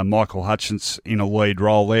 but Michael Hutchence in a lead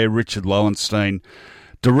role there, Richard Lowenstein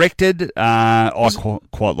directed. I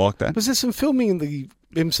quite like that. Was there some filming in the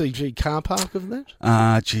MCG car park of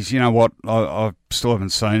that? Geez, you know what? I still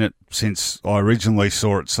haven't seen it since I originally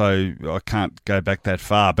saw it, so I can't go back that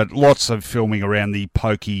far. But lots of filming around the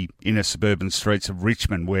pokey inner suburban streets of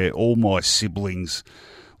Richmond, where all my siblings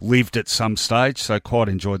lived at some stage, so quite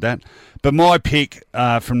enjoyed that. But my pick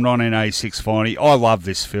from 1986, Finey, I love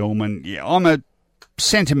this film, and yeah, I'm a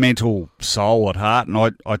sentimental soul at heart, and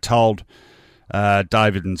I told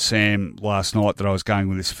David and Sam last night that I was going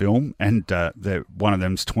with this film, and one of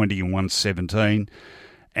them's 20 and one's 17,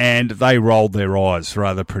 and they rolled their eyes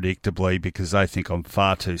rather predictably because they think I'm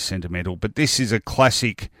far too sentimental. But this is a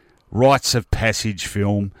classic rites of passage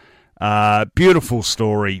film, beautiful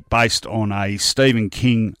story based on a Stephen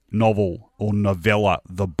King novel or novella,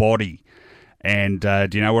 The Body. And do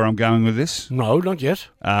you know where I'm going with this? No, not yet.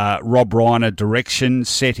 Rob Reiner direction,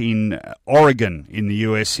 set in Oregon in the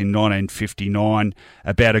US in 1959,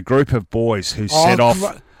 about a group of boys who set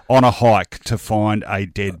off on a hike to find a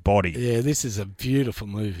dead body. Yeah, this is a beautiful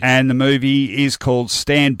movie. And the movie is called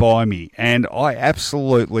Stand By Me, and I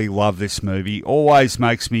absolutely love this movie. Always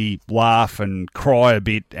makes me laugh and cry a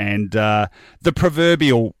bit, and the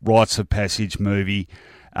proverbial rites of passage movie.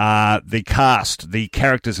 The cast, the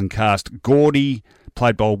characters and cast, Gordy,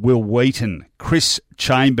 played by Will Wheaton, Chris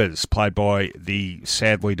Chambers, played by the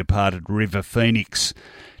sadly departed River Phoenix,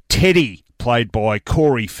 Teddy, played by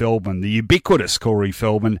Corey Feldman, the ubiquitous Corey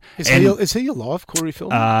Feldman. Is he alive, Corey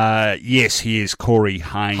Feldman? Yes, he is. Corey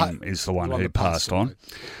Haim is the one who passed on.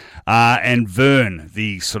 and Vern,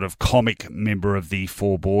 the sort of comic member of the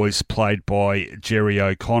Four Boys, played by Jerry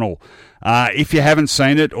O'Connell. If you haven't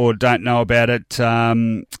seen it or don't know about it,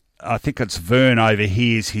 I think it's Vern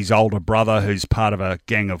overhears his older brother, who's part of a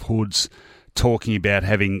gang of hoods, talking about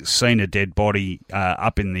having seen a dead body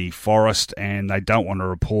up in the forest, and they don't want to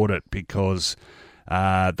report it because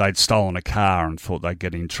they'd stolen a car and thought they'd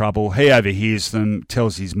get in trouble. He overhears them,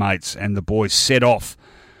 tells his mates, and the boys set off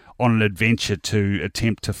on an adventure to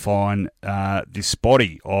attempt to find this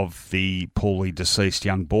body of the poorly deceased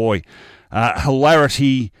young boy.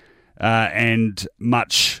 Hilarity and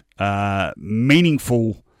much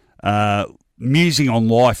meaningful musing on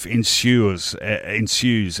life ensues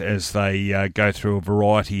as they go through a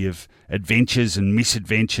variety of adventures and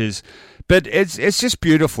misadventures. But it's just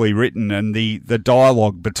beautifully written, and the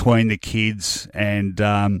dialogue between the kids and,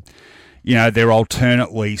 they're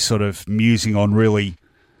alternately sort of musing on really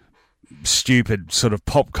stupid sort of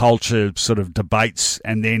pop culture sort of debates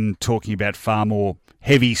and then talking about far more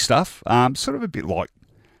heavy stuff. Sort of a bit like,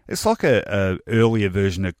 it's like a earlier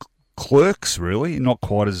version of Clerks, really, not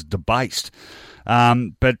quite as debased.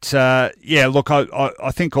 But look,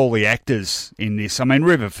 I think all the actors in this, I mean,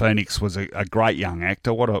 River Phoenix was a great young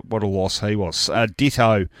actor. What a loss he was.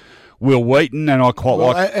 Ditto Will Wheaton, and I quite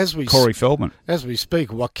like Corey Feldman. As we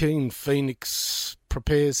speak, Joaquin Phoenix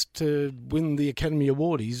prepares to win the Academy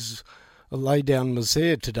Award. He's laid down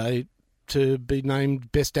Misère today to be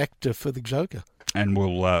named Best Actor for The Joker. And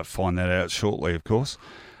we'll find that out shortly, of course.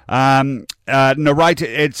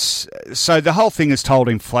 Narrator, so the whole thing is told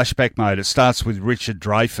in flashback mode. It starts with Richard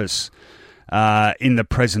Dreyfuss in the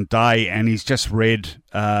present day, and he's just read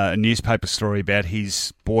a newspaper story about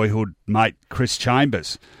his boyhood mate Chris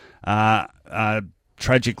Chambers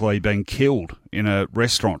tragically being killed in a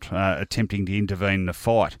restaurant attempting to intervene in a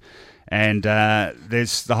fight. And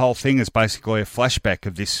there's the whole thing is basically a flashback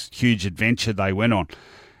of this huge adventure they went on.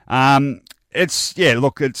 It's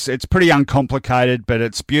pretty uncomplicated, but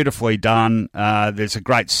it's beautifully done. There's a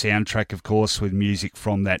great soundtrack, of course, with music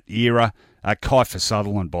from that era. Kiefer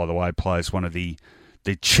Sutherland, by the way, plays one of the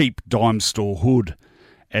cheap dime store hood,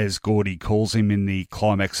 as Gordy calls him in the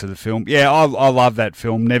climax of the film. Yeah, I love that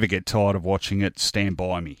film. Never get tired of watching it. Stand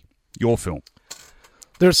by me. Your film.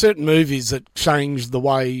 There are certain movies that change the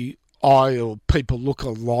way I or people look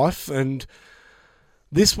at life, and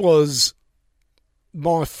this was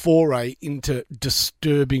my foray into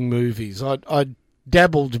disturbing movies. I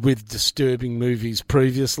dabbled with disturbing movies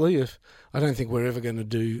previously. I don't think we're ever going to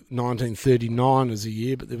do 1939 as a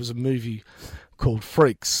year, but there was a movie called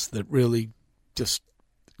Freaks that really just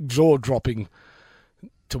jaw-dropping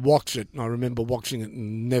to watch it. And I remember watching it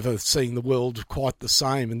and never seeing the world quite the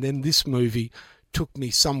same. And then this movie took me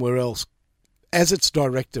somewhere else, as its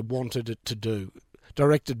director wanted it to do.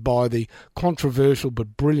 Directed by the controversial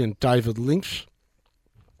but brilliant David Lynch,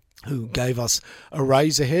 who gave us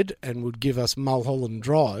Eraserhead and would give us Mulholland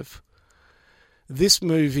Drive. This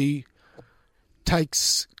movie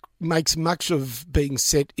makes much of being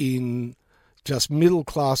set in just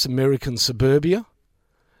middle-class American suburbia,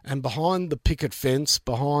 and behind the picket fence,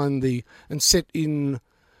 and set in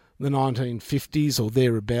the 1950s or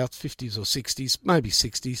thereabouts, 50s or 60s, maybe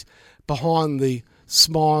 60s, behind the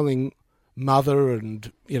smiling mother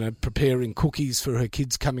and, preparing cookies for her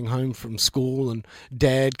kids coming home from school, and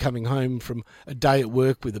dad coming home from a day at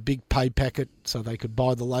work with a big pay packet so they could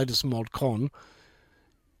buy the latest mod con.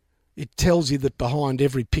 It tells you that behind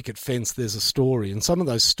every picket fence there's a story, and some of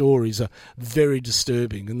those stories are very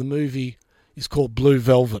disturbing, and the movie is called Blue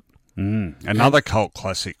Velvet. Another cult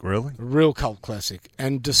classic, really. A real cult classic,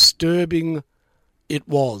 and disturbing it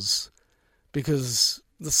was, because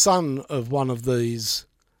the son of one of these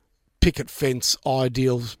picket fence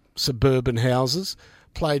ideal suburban houses,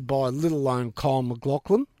 played by little-known Kyle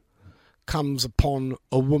MacLachlan, comes upon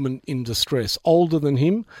a woman in distress, older than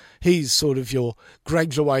him. He's sort of your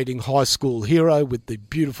graduating high school hero with the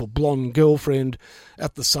beautiful blonde girlfriend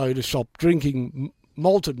at the soda shop, drinking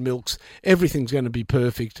malted milks. Everything's going to be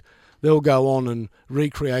perfect. They'll go on and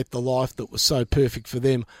recreate the life that was so perfect for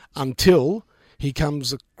them, until he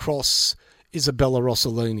comes across Isabella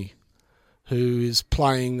Rossellini, who is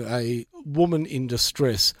playing a woman in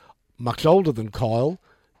distress, much older than Kyle,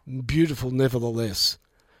 beautiful nevertheless.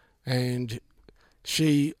 And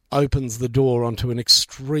she opens the door onto an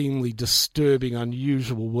extremely disturbing,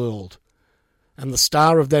 unusual world. And the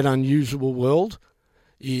star of that unusual world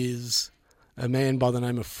is a man by the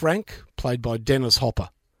name of Frank, played by Dennis Hopper.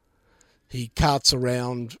 He carts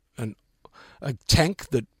around a tank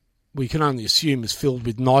that we can only assume is filled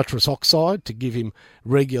with nitrous oxide to give him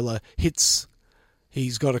regular hits.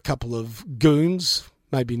 He's got a couple of goons,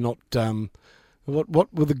 maybe not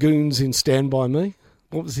What were the goons in Stand By Me?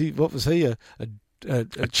 What was he?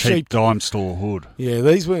 A cheap dime store hood. Yeah,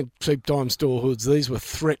 these weren't cheap dime store hoods. These were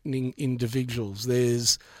threatening individuals.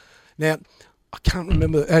 Now, I can't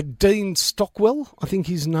remember. Dean Stockwell, I think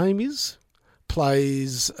his name is,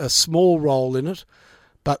 plays a small role in it,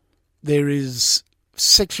 but there is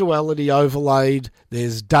sexuality overlaid.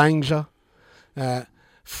 There's danger.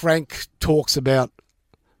 Frank talks about,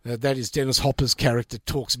 that is Dennis Hopper's character,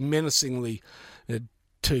 talks menacingly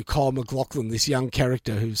to Kyle MacLachlan, this young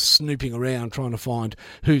character who's snooping around trying to find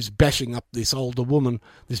who's bashing up this older woman,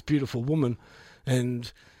 this beautiful woman.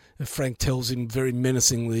 And Frank tells him very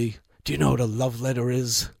menacingly, "Do you know what a love letter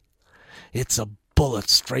is? It's a bullet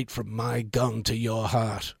straight from my gun to your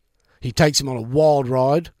heart." He takes him on a wild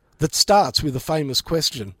ride that starts with a famous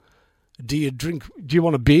question. Do you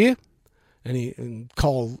want a beer? And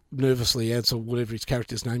Kyle nervously answers whatever his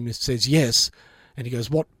character's name is, says yes. And he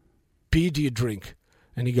goes, "What beer do you drink?"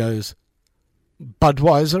 And he goes,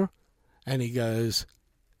 "Budweiser." And he goes,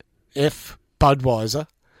 "F Budweiser."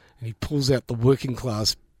 And he pulls out the working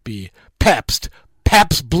class beer, Pabst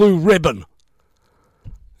Blue Ribbon.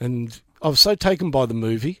 And I was so taken by the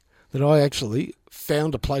movie that I actually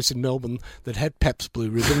found a place in Melbourne that had Pabst Blue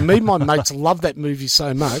Ribbon. Me and my mates loved that movie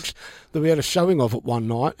so much that we had a showing of it one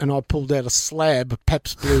night, and I pulled out a slab of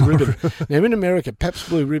Pabst Blue Ribbon. Now, in America, Pabst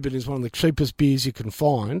Blue Ribbon is one of the cheapest beers you can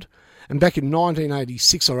find. And back in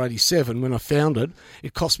 1986 or 87, when I found it,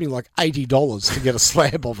 it cost me like $80 to get a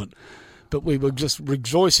slab of it. But we were just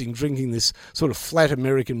rejoicing drinking this sort of flat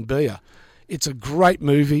American beer. It's a great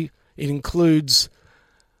movie. It includes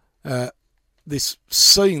this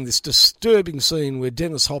disturbing scene where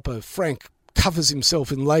Dennis Hopper, Frank, covers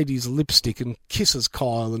himself in ladies' lipstick and kisses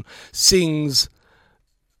Kyle and sings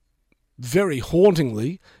very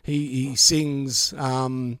hauntingly. He sings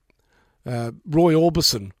Roy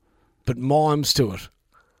Orbison, but mimes to it.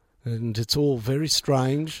 And it's all very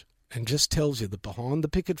strange and just tells you that behind the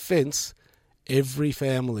picket fence, every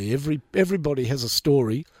family, everybody has a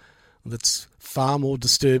story that's far more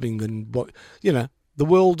disturbing than what, the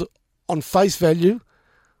world on face value.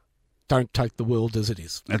 Don't take the world as it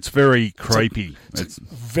is. It's very creepy. It's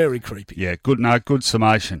very creepy. Yeah, good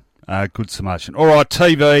summation. Good summation. All right,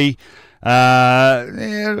 TV.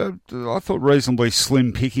 I thought reasonably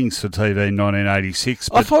slim pickings for TV in 1986.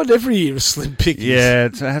 I find every year a slim pickings. Yeah,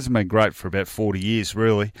 it hasn't been great for about 40 years,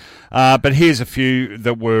 really. But here's a few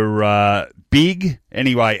that were big.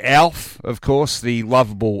 Anyway, Alf, of course, the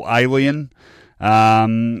lovable alien.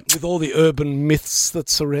 With all the urban myths that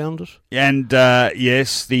surround it. And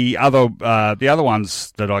yes, the other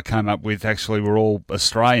ones that I came up with actually were all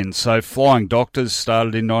Australian. So Flying Doctors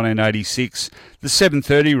started in 1986. The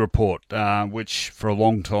 7:30 Report, which for a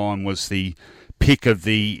long time was the pick of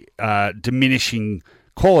the diminishing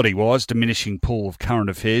pool of current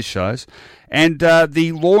affairs shows. And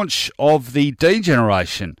the launch of the D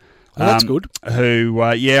Generation. Oh, that's good.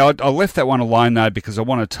 I left that one alone, though, because I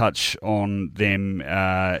want to touch on them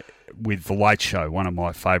with The Late Show, one of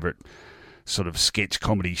my favourite sort of sketch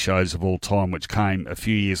comedy shows of all time, which came a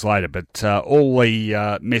few years later. But all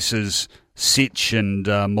the Messrs. Sitch and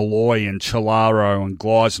Malloy and Chalaro and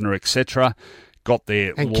Gleisner, etc., got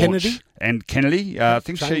their launch. And Kennedy. I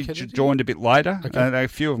think she joined a bit later. Okay. A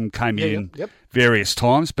few of them came in various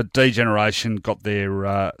times, but D-Generation got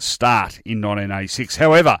their start in 1986.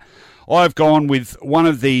 However, I've gone with one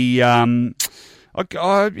of the, I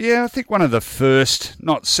think one of the first,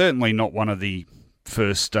 certainly not one of the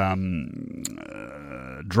first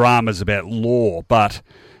dramas about law, but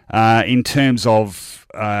in terms of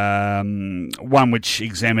one which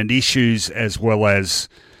examined issues as well as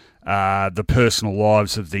the personal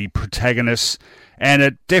lives of the protagonists, and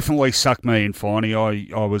it definitely sucked me in,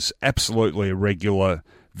 Finey. I was absolutely a regular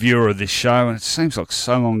viewer of this show, and it seems like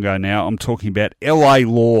so long ago now. I'm talking about LA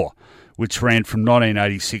Law, which ran from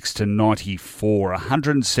 1986 to 94,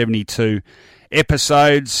 172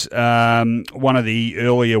 episodes. One of the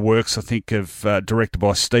earlier works, I think, directed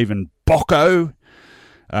by Stephen Bocco.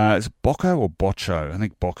 Is it Bocco or Boccio? I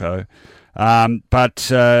think Bocco.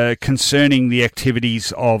 But concerning the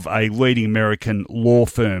activities of a leading American law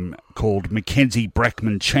firm called McKenzie,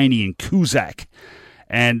 Brackman, Cheney and Cusack.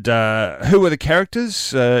 And who are the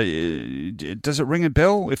characters? Does it ring a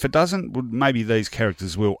bell? If it doesn't, maybe these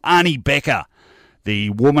characters will. Arnie Becker,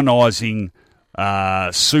 the womanising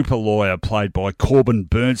super lawyer played by Corbin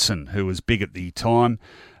Burnson, who was big at the time.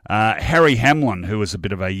 Harry Hamlin, who was a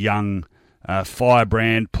bit of a young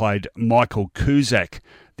firebrand, played Michael Cusack.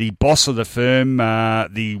 The boss of the firm,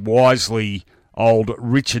 the wisely old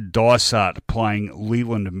Richard Dysart, playing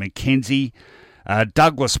Leland McKenzie.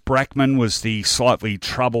 Douglas Brackman was the slightly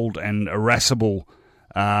troubled and irascible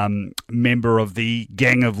member of the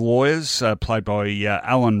gang of lawyers, played by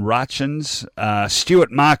Alan Rutchins.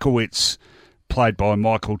 Stuart Markowitz, played by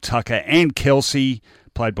Michael Tucker. Anne Kelsey,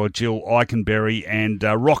 played by Jill Eikenberry. And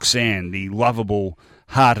Roxanne, the lovable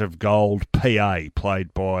Heart of Gold PA,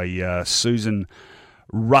 played by Susan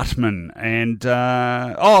Ruttman. And,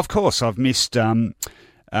 of course, I've missed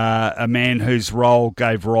a man whose role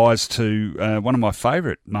gave rise to one of my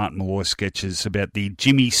favourite Martin Malloy sketches about the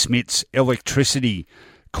Jimmy Smits Electricity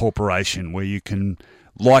Corporation, where you can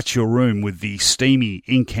light your room with the steamy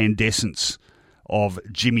incandescence of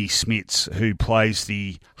Jimmy Smits, who plays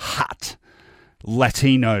the hot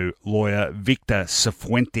Latino lawyer Victor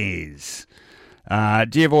Cifuentes.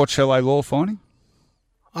 Do you ever watch LA Law, Finey?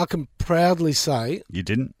 I can proudly say... You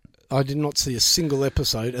didn't? I did not see a single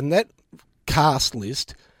episode, and that cast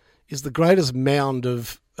list is the greatest mound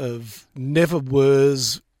of never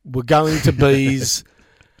were's, were going to be's,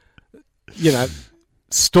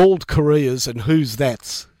 stalled careers and who's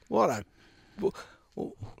that's.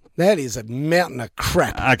 That is a mountain of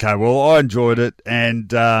crap. Okay, well, I enjoyed it,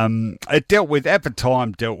 and it dealt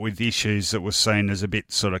with issues that were seen as a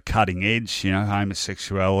bit sort of cutting edge,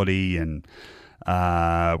 homosexuality and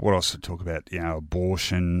what else to talk about,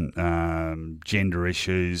 abortion, gender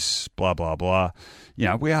issues, blah, blah, blah.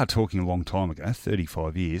 We are talking a long time ago,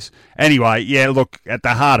 35 years. Anyway, yeah, look, at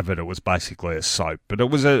the heart of it, it was basically a soap, but it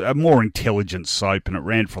was a more intelligent soap, and it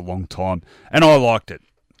ran for a long time, and I liked it.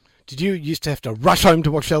 Did you used to have to rush home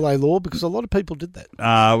to watch LA Law? Because a lot of people did that.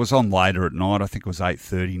 It was on later at night. I think it was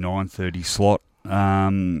 8:30, 9:30 slot.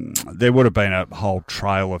 There would have been a whole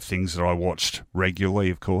trail of things that I watched regularly,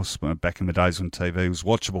 of course, back in the days when TV was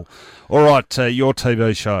watchable. All right, your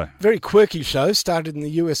TV show. Very quirky show. Started in the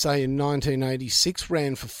USA in 1986,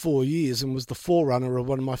 ran for 4 years, and was the forerunner of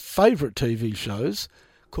one of my favourite TV shows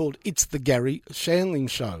called It's the Gary Shandling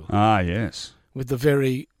Show. Ah, yes. Was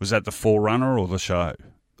that the forerunner or the show?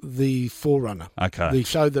 The forerunner. Okay. The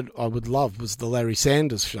show that I would love was the Larry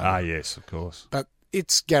Sanders Show. Ah, yes, of course. But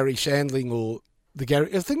It's Gary Shandling, I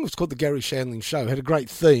think it was called the Gary Shandling Show. It had a great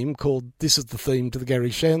theme called "This is the theme to the Gary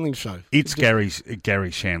Shandling Show." It's Gary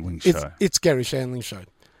Shandling Show. It's Gary Shandling Show.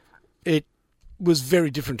 It was very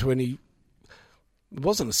different to any. It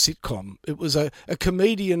wasn't a sitcom. It was a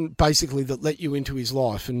comedian basically that let you into his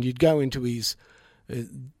life, and you'd go into his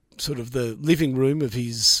sort of the living room of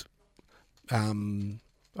his.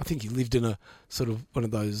 I think he lived in a sort of one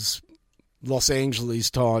of those Los Angeles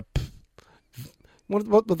type.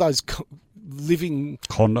 What were those living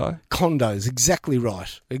condos? Exactly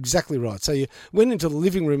right. So you went into the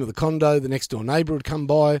living room of the condo. The next door neighbour would come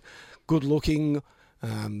by, good looking,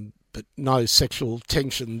 but no sexual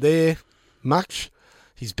tension there much.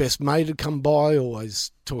 His best mate had come by,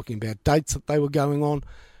 always talking about dates that they were going on.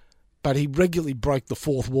 But he regularly broke the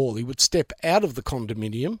fourth wall. He would step out of the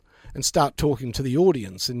condominium and start talking to the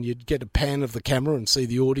audience, and you'd get a pan of the camera and see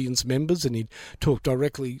the audience members, and he'd talk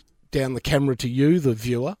directly down the camera to you, the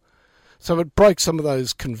viewer. So it broke some of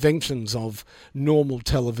those conventions of normal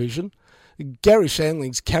television. Gary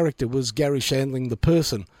Shandling's character was Gary Shandling the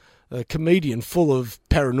person, a comedian full of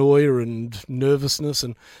paranoia and nervousness,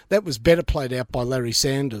 and that was better played out by Larry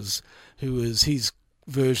Sanders, who was his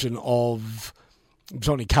version of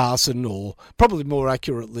Johnny Carson, or probably more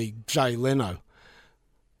accurately Jay Leno.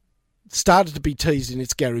 Started to be teased in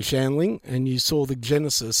It's Gary Shandling, and you saw the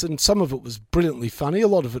genesis, and some of it was brilliantly funny, a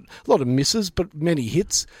lot of misses, but many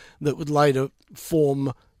hits that would later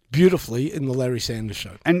form beautifully in the Larry Sanders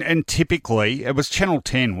Show. And typically, it was Channel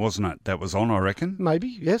 10, wasn't it, that was on, I reckon? Maybe,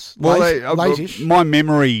 yes. Well, late-ish. My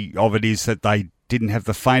memory of it is that they didn't have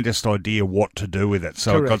the faintest idea what to do with it,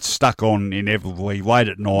 so Correct. It got stuck on inevitably late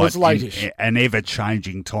at night. It was late-ish. In an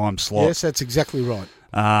ever-changing time slot. Yes, that's exactly right.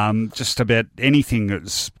 Just about anything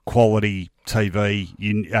that's quality TV.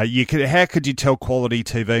 How could you tell quality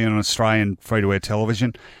TV on Australian free-to-air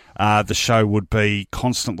television? The show would be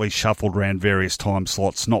constantly shuffled around various time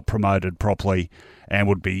slots, not promoted properly, and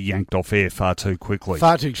would be yanked off air far too quickly.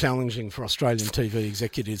 Far too challenging for Australian TV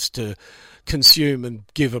executives to consume and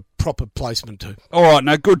give a proper placement to. All right,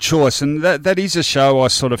 no, good choice. And that is a show I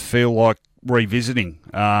sort of feel like revisiting.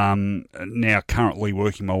 Now currently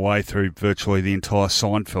working my way through virtually the entire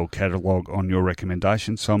Seinfeld catalogue on your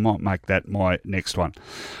recommendation, so I might make that my next one.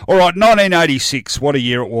 All right, 1986, what a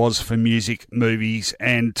year it was for music, movies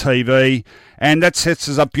and TV. And that sets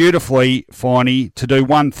us up beautifully, Finey, to do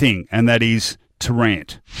one thing, and that is to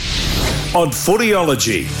rant. On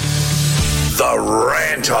Footyology, the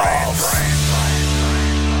Rant-Off.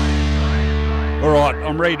 All right,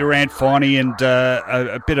 I'm ready to rant, Finey, and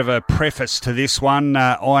a bit of a preface to this one.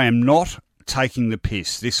 I am not taking the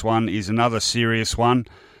piss. This one is another serious one.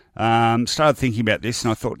 Started thinking about this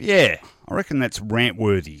and I thought, yeah, I reckon that's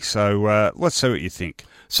rant-worthy. So let's see what you think.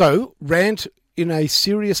 So, rant in a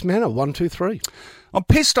serious manner. 1, 2, 3. I'm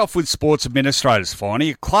pissed off with sports administrators,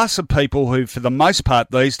 Finey, a class of people who, for the most part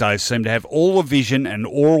these days, seem to have all the vision and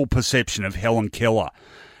oral perception of Helen Keller.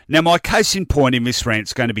 Now, my case in point in this rant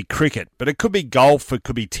is going to be cricket, but it could be golf, it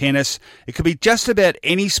could be tennis, it could be just about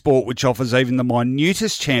any sport which offers even the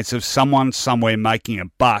minutest chance of someone somewhere making a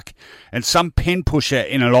buck, and some pen pusher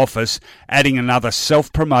in an office adding another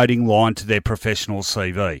self-promoting line to their professional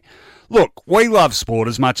CV. Look, we love sport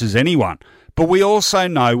as much as anyone, but we also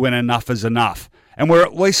know when enough is enough. And we're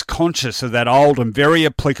at least conscious of that old and very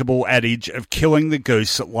applicable adage of killing the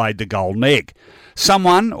goose that laid the golden egg.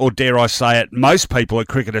 Someone, or dare I say it, most people at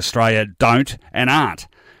Cricket Australia don't and aren't.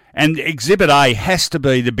 And Exhibit A has to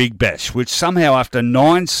be the Big Bash, which somehow after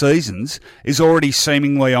 9 seasons is already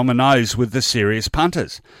seemingly on the nose with the serious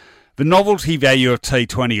punters. The novelty value of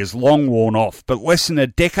T20 is long worn off, but less than a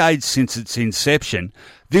decade since its inception,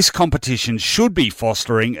 this competition should be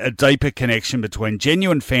fostering a deeper connection between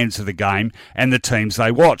genuine fans of the game and the teams they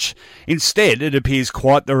watch. Instead, it appears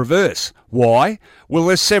quite the reverse. Why? Well,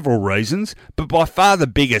 there's several reasons, but by far the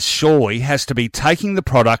biggest surely has to be taking the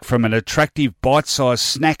product from an attractive bite-sized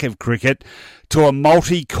snack of cricket to a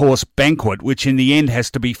multi-course banquet, which in the end has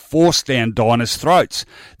to be forced down diners' throats.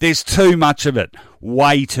 There's too much of it.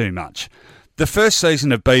 Way too much. The first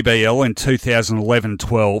season of BBL in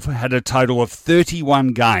 2011-12 had a total of 31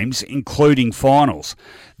 games, including finals.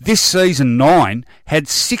 This season 9 had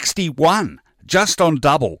 61, just on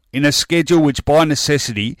double, in a schedule which by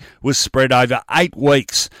necessity was spread over 8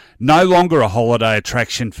 weeks. No longer a holiday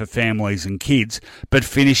attraction for families and kids, but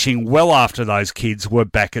finishing well after those kids were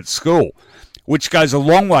back at school. Which goes a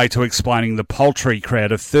long way to explaining the paltry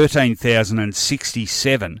crowd of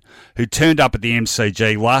 13,067 who turned up at the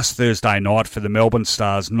MCG last Thursday night for the Melbourne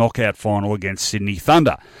Stars knockout final against Sydney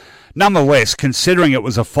Thunder. Nonetheless, considering it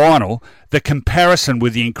was a final, the comparison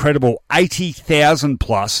with the incredible 80,000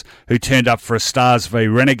 plus who turned up for a Stars v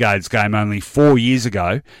Renegades game only 4 years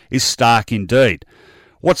ago is stark indeed.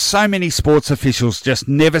 What so many sports officials just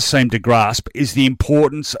never seem to grasp is the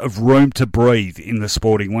importance of room to breathe in the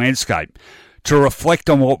sporting landscape. To reflect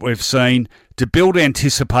on what we've seen, to build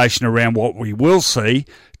anticipation around what we will see,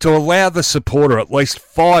 to allow the supporter at least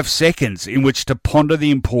 5 seconds in which to ponder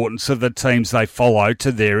the importance of the teams they follow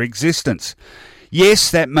to their existence.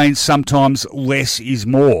 Yes, that means sometimes less is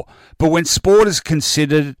more, but when sport is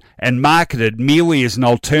considered and marketed merely as an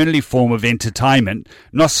alternative form of entertainment,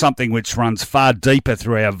 not something which runs far deeper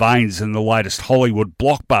through our veins than the latest Hollywood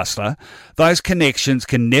blockbuster, those connections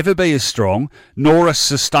can never be as strong nor as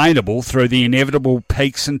sustainable through the inevitable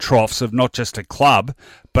peaks and troughs of not just a club,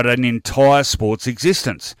 but an entire sport's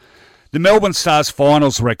existence. The Melbourne Stars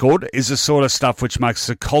finals record is the sort of stuff which makes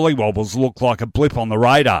the Collywobbles look like a blip on the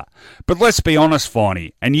radar. But let's be honest,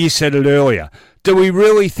 Finey, and you said it earlier, do we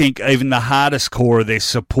really think even the hardest core of their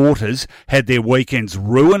supporters had their weekends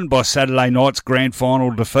ruined by Saturday night's grand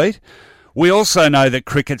final defeat? We also know that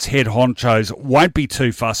cricket's head honchos won't be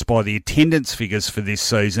too fussed by the attendance figures for this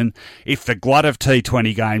season if the glut of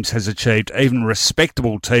T20 games has achieved even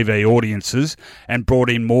respectable TV audiences and brought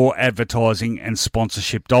in more advertising and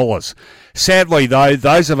sponsorship dollars. Sadly, though,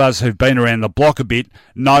 those of us who've been around the block a bit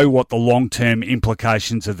know what the long-term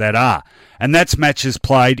implications of that are. And that's matches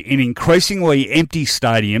played in increasingly empty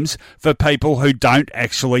stadiums for people who don't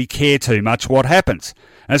actually care too much what happens.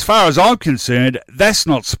 As far as I'm concerned, that's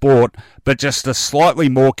not sport, but just a slightly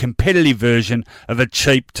more competitive version of a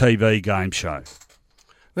cheap TV game show.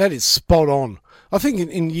 That is spot on. I think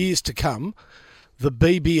in years to come, the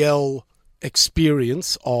BBL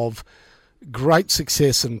experience of great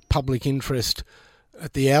success and public interest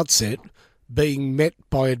at the outset being met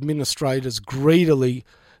by administrators greedily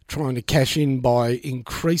trying to cash in by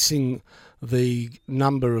increasing the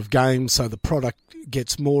number of games so the product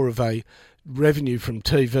gets more of a revenue from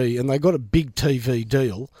TV, and they got a big TV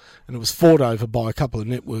deal, and it was fought over by a couple of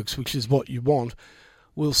networks, which is what you want,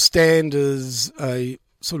 will stand as a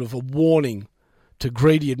sort of a warning to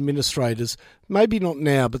greedy administrators, maybe not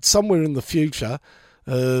now, but somewhere in the future,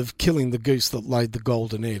 of killing the goose that laid the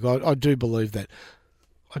golden egg. I do believe that.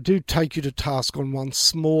 I do take you to task on one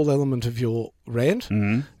small element of your rant,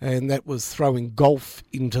 and that was throwing golf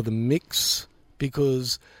into the mix,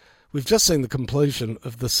 because we've just seen the completion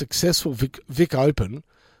of the successful Vic Open,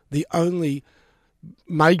 the only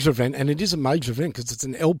major event, and it is a major event because it's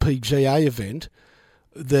an LPGA event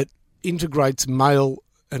that integrates male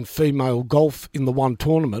and female golf in the one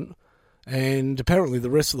tournament, and apparently the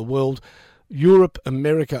rest of the world, Europe,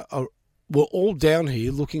 America, are we're all down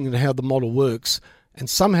here looking at how the model works, and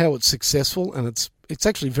somehow it's successful, and it's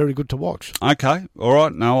actually very good to watch. Okay, all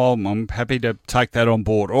right. No, I'm happy to take that on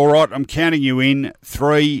board. All right, I'm counting you in.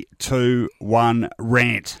 3, 2, 1,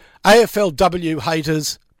 rant. AFLW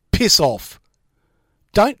haters, piss off.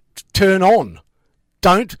 Don't turn on.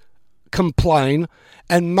 Don't complain.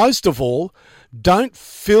 And most of all, don't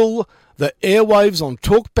fill the airwaves on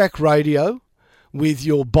talkback radio with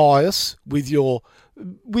your bias, with your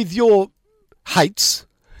hates,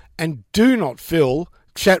 and do not fill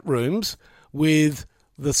chat rooms with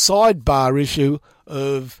the sidebar issue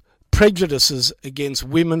of prejudices against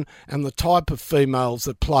women and the type of females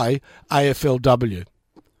that play AFLW.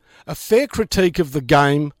 A fair critique of the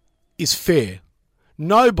game is fair.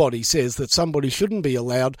 Nobody says that somebody shouldn't be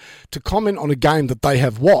allowed to comment on a game that they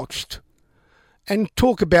have watched and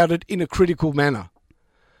talk about it in a critical manner.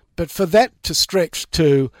 But for that to stretch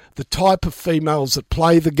to the type of females that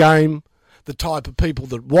play the game, the type of people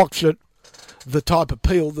that watch it, the type of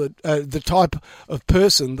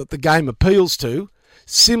person that the game appeals to,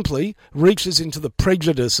 simply reaches into the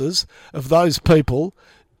prejudices of those people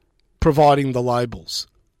providing the labels.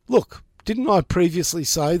 Look, didn't I previously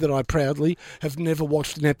say that I proudly have never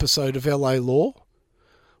watched an episode of LA Law?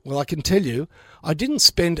 Well, I can tell you, I didn't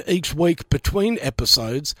spend each week between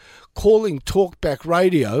episodes calling talkback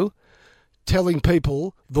radio, telling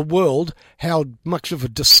people, the world, how much of a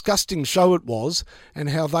disgusting show it was and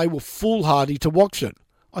how they were foolhardy to watch it.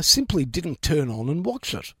 I simply didn't turn on and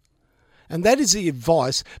watch it. And that is the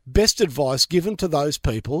advice, best advice given to those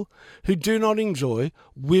people who do not enjoy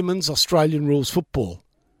women's Australian rules football.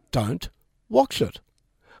 Don't watch it.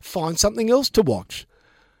 Find something else to watch.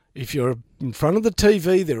 If you're in front of the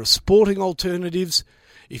TV, there are sporting alternatives.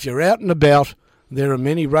 If you're out and about, there are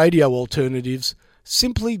many radio alternatives.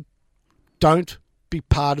 Simply don't be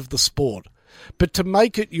part of the sport. But to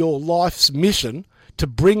make it your life's mission to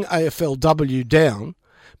bring AFLW down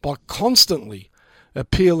by constantly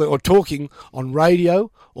appealing or talking on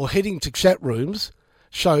radio or heading to chat rooms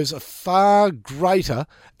shows a far greater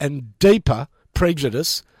and deeper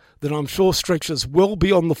prejudice that I'm sure stretches well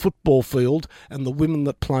beyond the football field and the women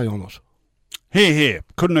that play on it. Here.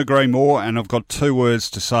 Couldn't agree more, and I've got 2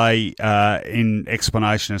 words to say in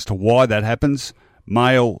explanation as to why that happens.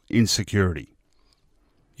 Male insecurity.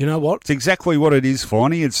 You know what? It's exactly what it is,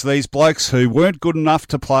 Finey. It's these blokes who weren't good enough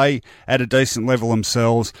to play at a decent level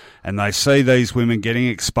themselves, and they see these women getting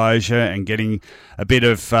exposure and getting a bit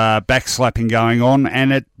of backslapping going on,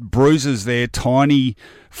 and it bruises their tiny,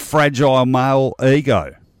 fragile male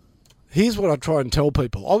ego. Here's what I try and tell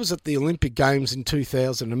people. I was at the Olympic Games in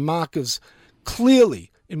 2000, and Mark is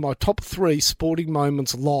clearly in my top 3 sporting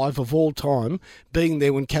moments live of all time, being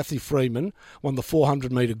there when Kathy Freeman won the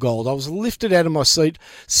 400-metre gold. I was lifted out of my seat,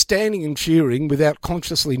 standing and cheering without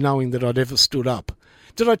consciously knowing that I'd ever stood up.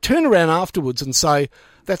 Did I turn around afterwards and say,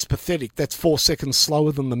 that's pathetic, that's 4 seconds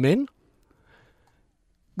slower than the men?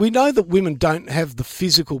 We know that women don't have the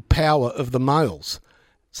physical power of the males.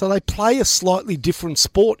 So they play a slightly different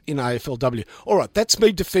sport in AFLW. All right, that's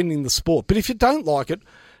me defending the sport. But if you don't like it,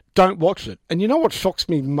 don't watch it. And you know what shocks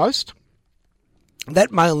me most?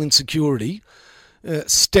 That male insecurity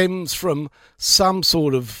stems from some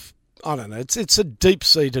sort of, I don't know, it's a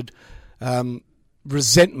deep-seated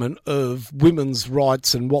resentment of women's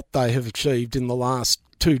rights and what they have achieved in the last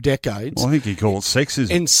 2 decades. Well, I think you call it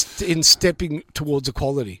sexism. In stepping towards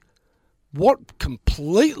equality. What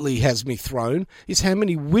completely has me thrown is how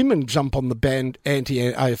many women jump on the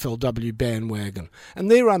anti-AFLW bandwagon. And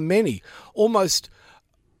there are many, almost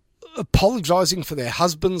apologising for their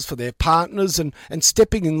husbands, for their partners, and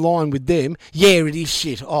stepping in line with them. Yeah, it is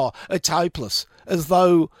shit. Oh, it's hopeless. As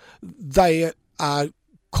though they are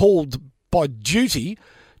called by duty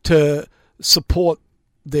to support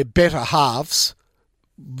their better halves'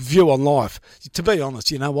 view on life. To be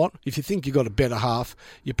honest, you know what? If you think you've got a better half,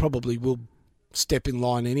 you probably will step in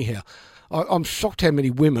line anyhow. I'm shocked how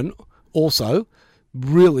many women also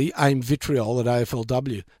really aim vitriol at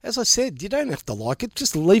AFLW. As I said, you don't have to like it,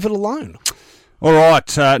 just leave it alone. All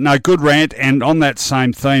right, no, good rant. And on that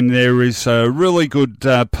same theme, there is a really good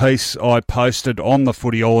piece I posted on the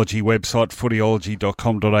Footyology website,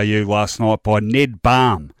 footyology.com.au last night by Ned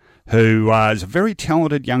Baum, who is a very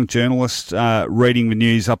talented young journalist reading the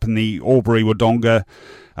news up in the Albury-Wodonga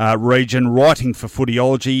region, writing for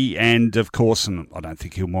Footyology, and, of course, and I don't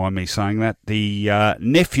think he'll mind me saying that, the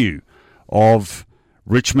nephew of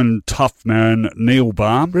Richmond tough man Neil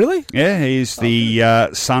Baum. Really? Yeah, he's the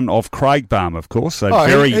son of Craig Baum, of course, a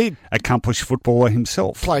very accomplished footballer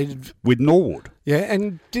himself. Played with Norwood. Yeah,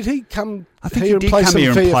 and did he come I think here he did and play come some here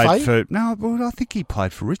and VFA? played for... No, well, I think he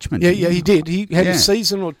played for Richmond. Yeah, didn't he did. He had Yeah. a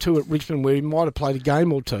season or two at Richmond where he might have played a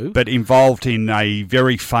game or two. But involved in a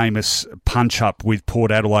very famous punch-up with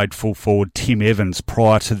Port Adelaide full forward Tim Evans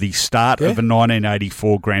prior to the start of a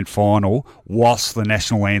 1984 grand final whilst the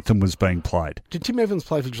national anthem was being played. Did Tim Evans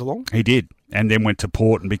play for Geelong? He did, and then went to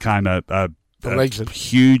Port and became a legend.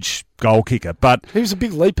 huge goal kicker. But He was a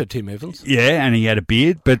big leaper, Tim Evans. yeah, and he had a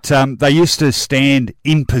beard. But they used to stand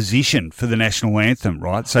in position for the national anthem,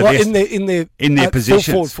 right? So Well, they're- in their positions.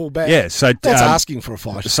 full forward, full back. Yeah, so That's asking for a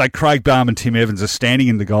fight. So Craig Barham and Tim Evans are standing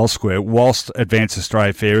in the goal square whilst Advance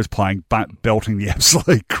Australia Fair is playing, belting the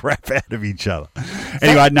absolute crap out of each other.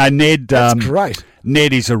 Anyway, no, Ned. That's great.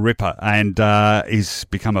 Ned is a ripper and he's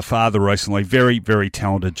become a father recently. Very, very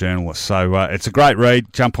talented journalist. So it's a great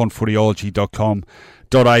read. Jump on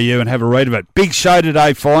footyology.com.au and have a read of it. Big show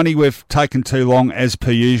today, Finey. We've taken too long as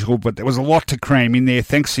per usual, but there was a lot to cram in there.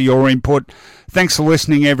 Thanks for your input. Thanks for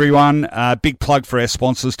listening, everyone. Big plug for our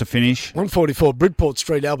sponsors to finish. 144 Bridport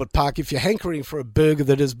Street, Albert Park. If you're hankering for a burger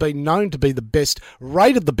that has been known to be the best,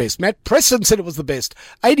 rated the best, Matt Preston said it was the best,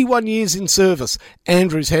 81 years in service,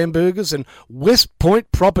 Andrew's Hamburgers and West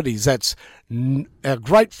Point Properties. That's our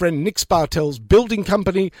great friend Nick Spartel's building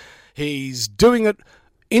company. He's doing it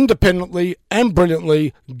independently and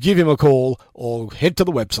brilliantly. Give him a call or head to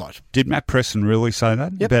the website. Did Matt Preston really say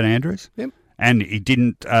that about Andrews? Yep. And he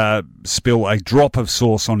didn't spill a drop of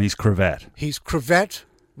sauce on his cravat. His cravat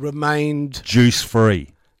remained Juice-free.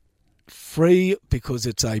 free because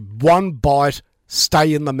it's a one bite,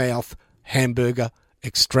 stay in the mouth hamburger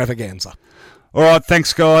extravaganza. All right,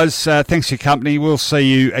 thanks, guys. Thanks for your company. We'll see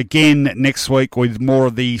you again next week with more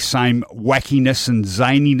of the same wackiness and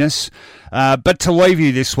zaniness. But to leave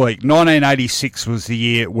you this week, 1986 was the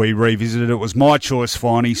year we revisited. It was my choice,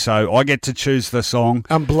 Finey, so I get to choose the song.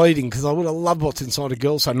 I'm bleeding because I would have loved What's Inside a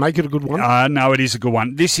Girl, so make it a good one. No, it is a good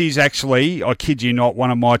one. This is actually, I kid you not,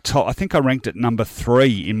 one of my top... I think I ranked it number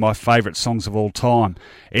 3 in my favourite songs of all time.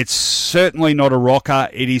 It's certainly not a rocker.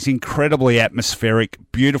 It is incredibly atmospheric,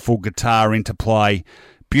 beautiful guitar interplay,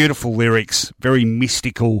 beautiful lyrics, very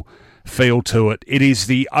mystical feel to it. It is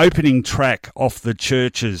the opening track off the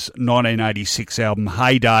Church's 1986 album,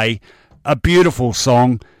 Heyday. A beautiful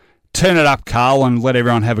song. Turn it up, Carl, and let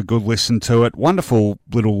everyone have a good listen to it. Wonderful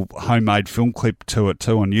little homemade film clip to it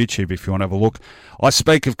too on YouTube if you want to have a look. I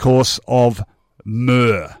speak, of course, of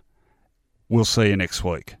Myrrh. We'll see you next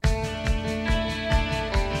week.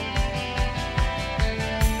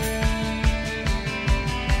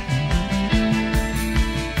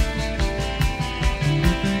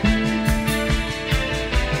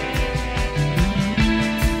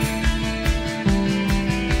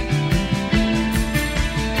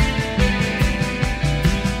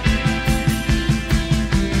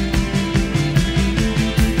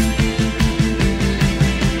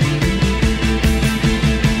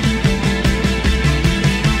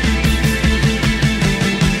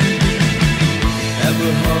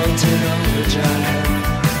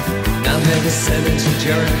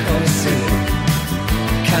 Jericho City,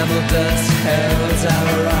 camel dust heralds our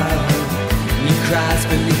arrival. New cries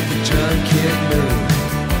beneath the drunken moon.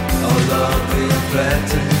 Oh Lord, we are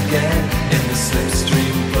flattened again in the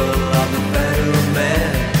slipstream full of the federal man,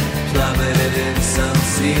 plummeted in some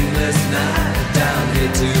seamless night down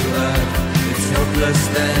here to earth. It's hopeless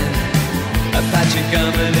then. A patch of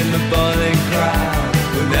gumming in the boiling crowd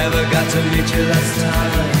who never got to meet you last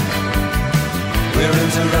time. We're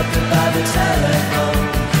interrupted by the telephone.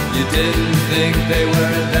 You didn't think they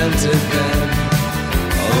were invented then.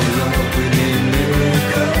 Oh Lord, we need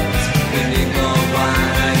miracles. We need more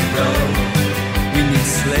wine and gold. We need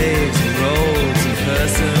slaves and roles and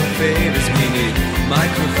personal favors. We need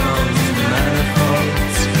microphones and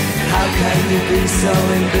manifolds. How can you be so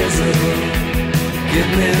invisible? Give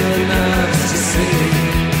me the nerves to see.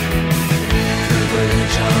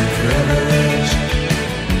 Privilege on privilege,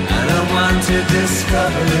 an unwanted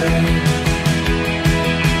discovery.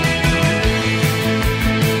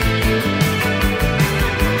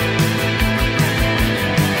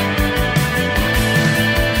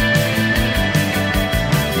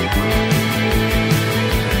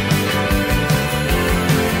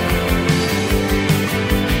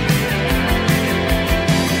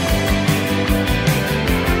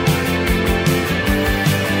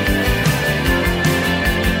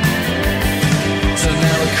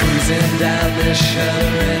 Down this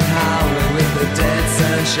shuddering highway with the dead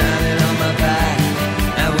sun shining on my back,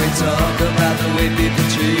 and we talk about the way people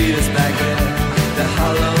treat us back then, the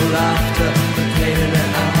hollow laughter, the pain in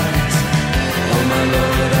their eyes. Oh my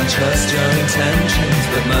Lord, I trust your intentions,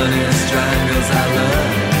 but money strangles our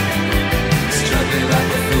love.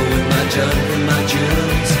 junk in my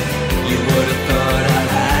jewels. You would have thought I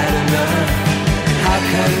had enough. How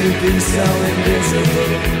can you be so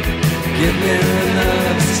invisible? Give me the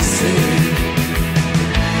nerves to see.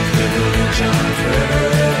 Privilege on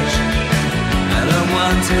privilege, an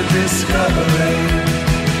unwanted discovery.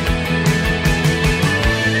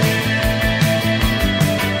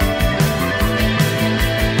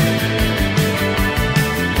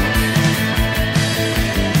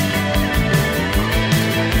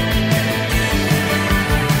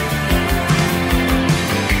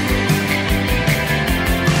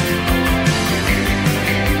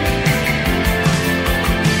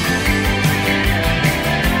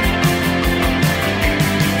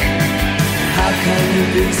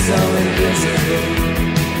 Be so invisible,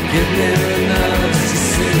 give me the nerves to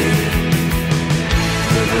see.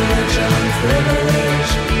 Privilege on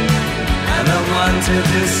privilege, an unwanted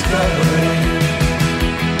discovery.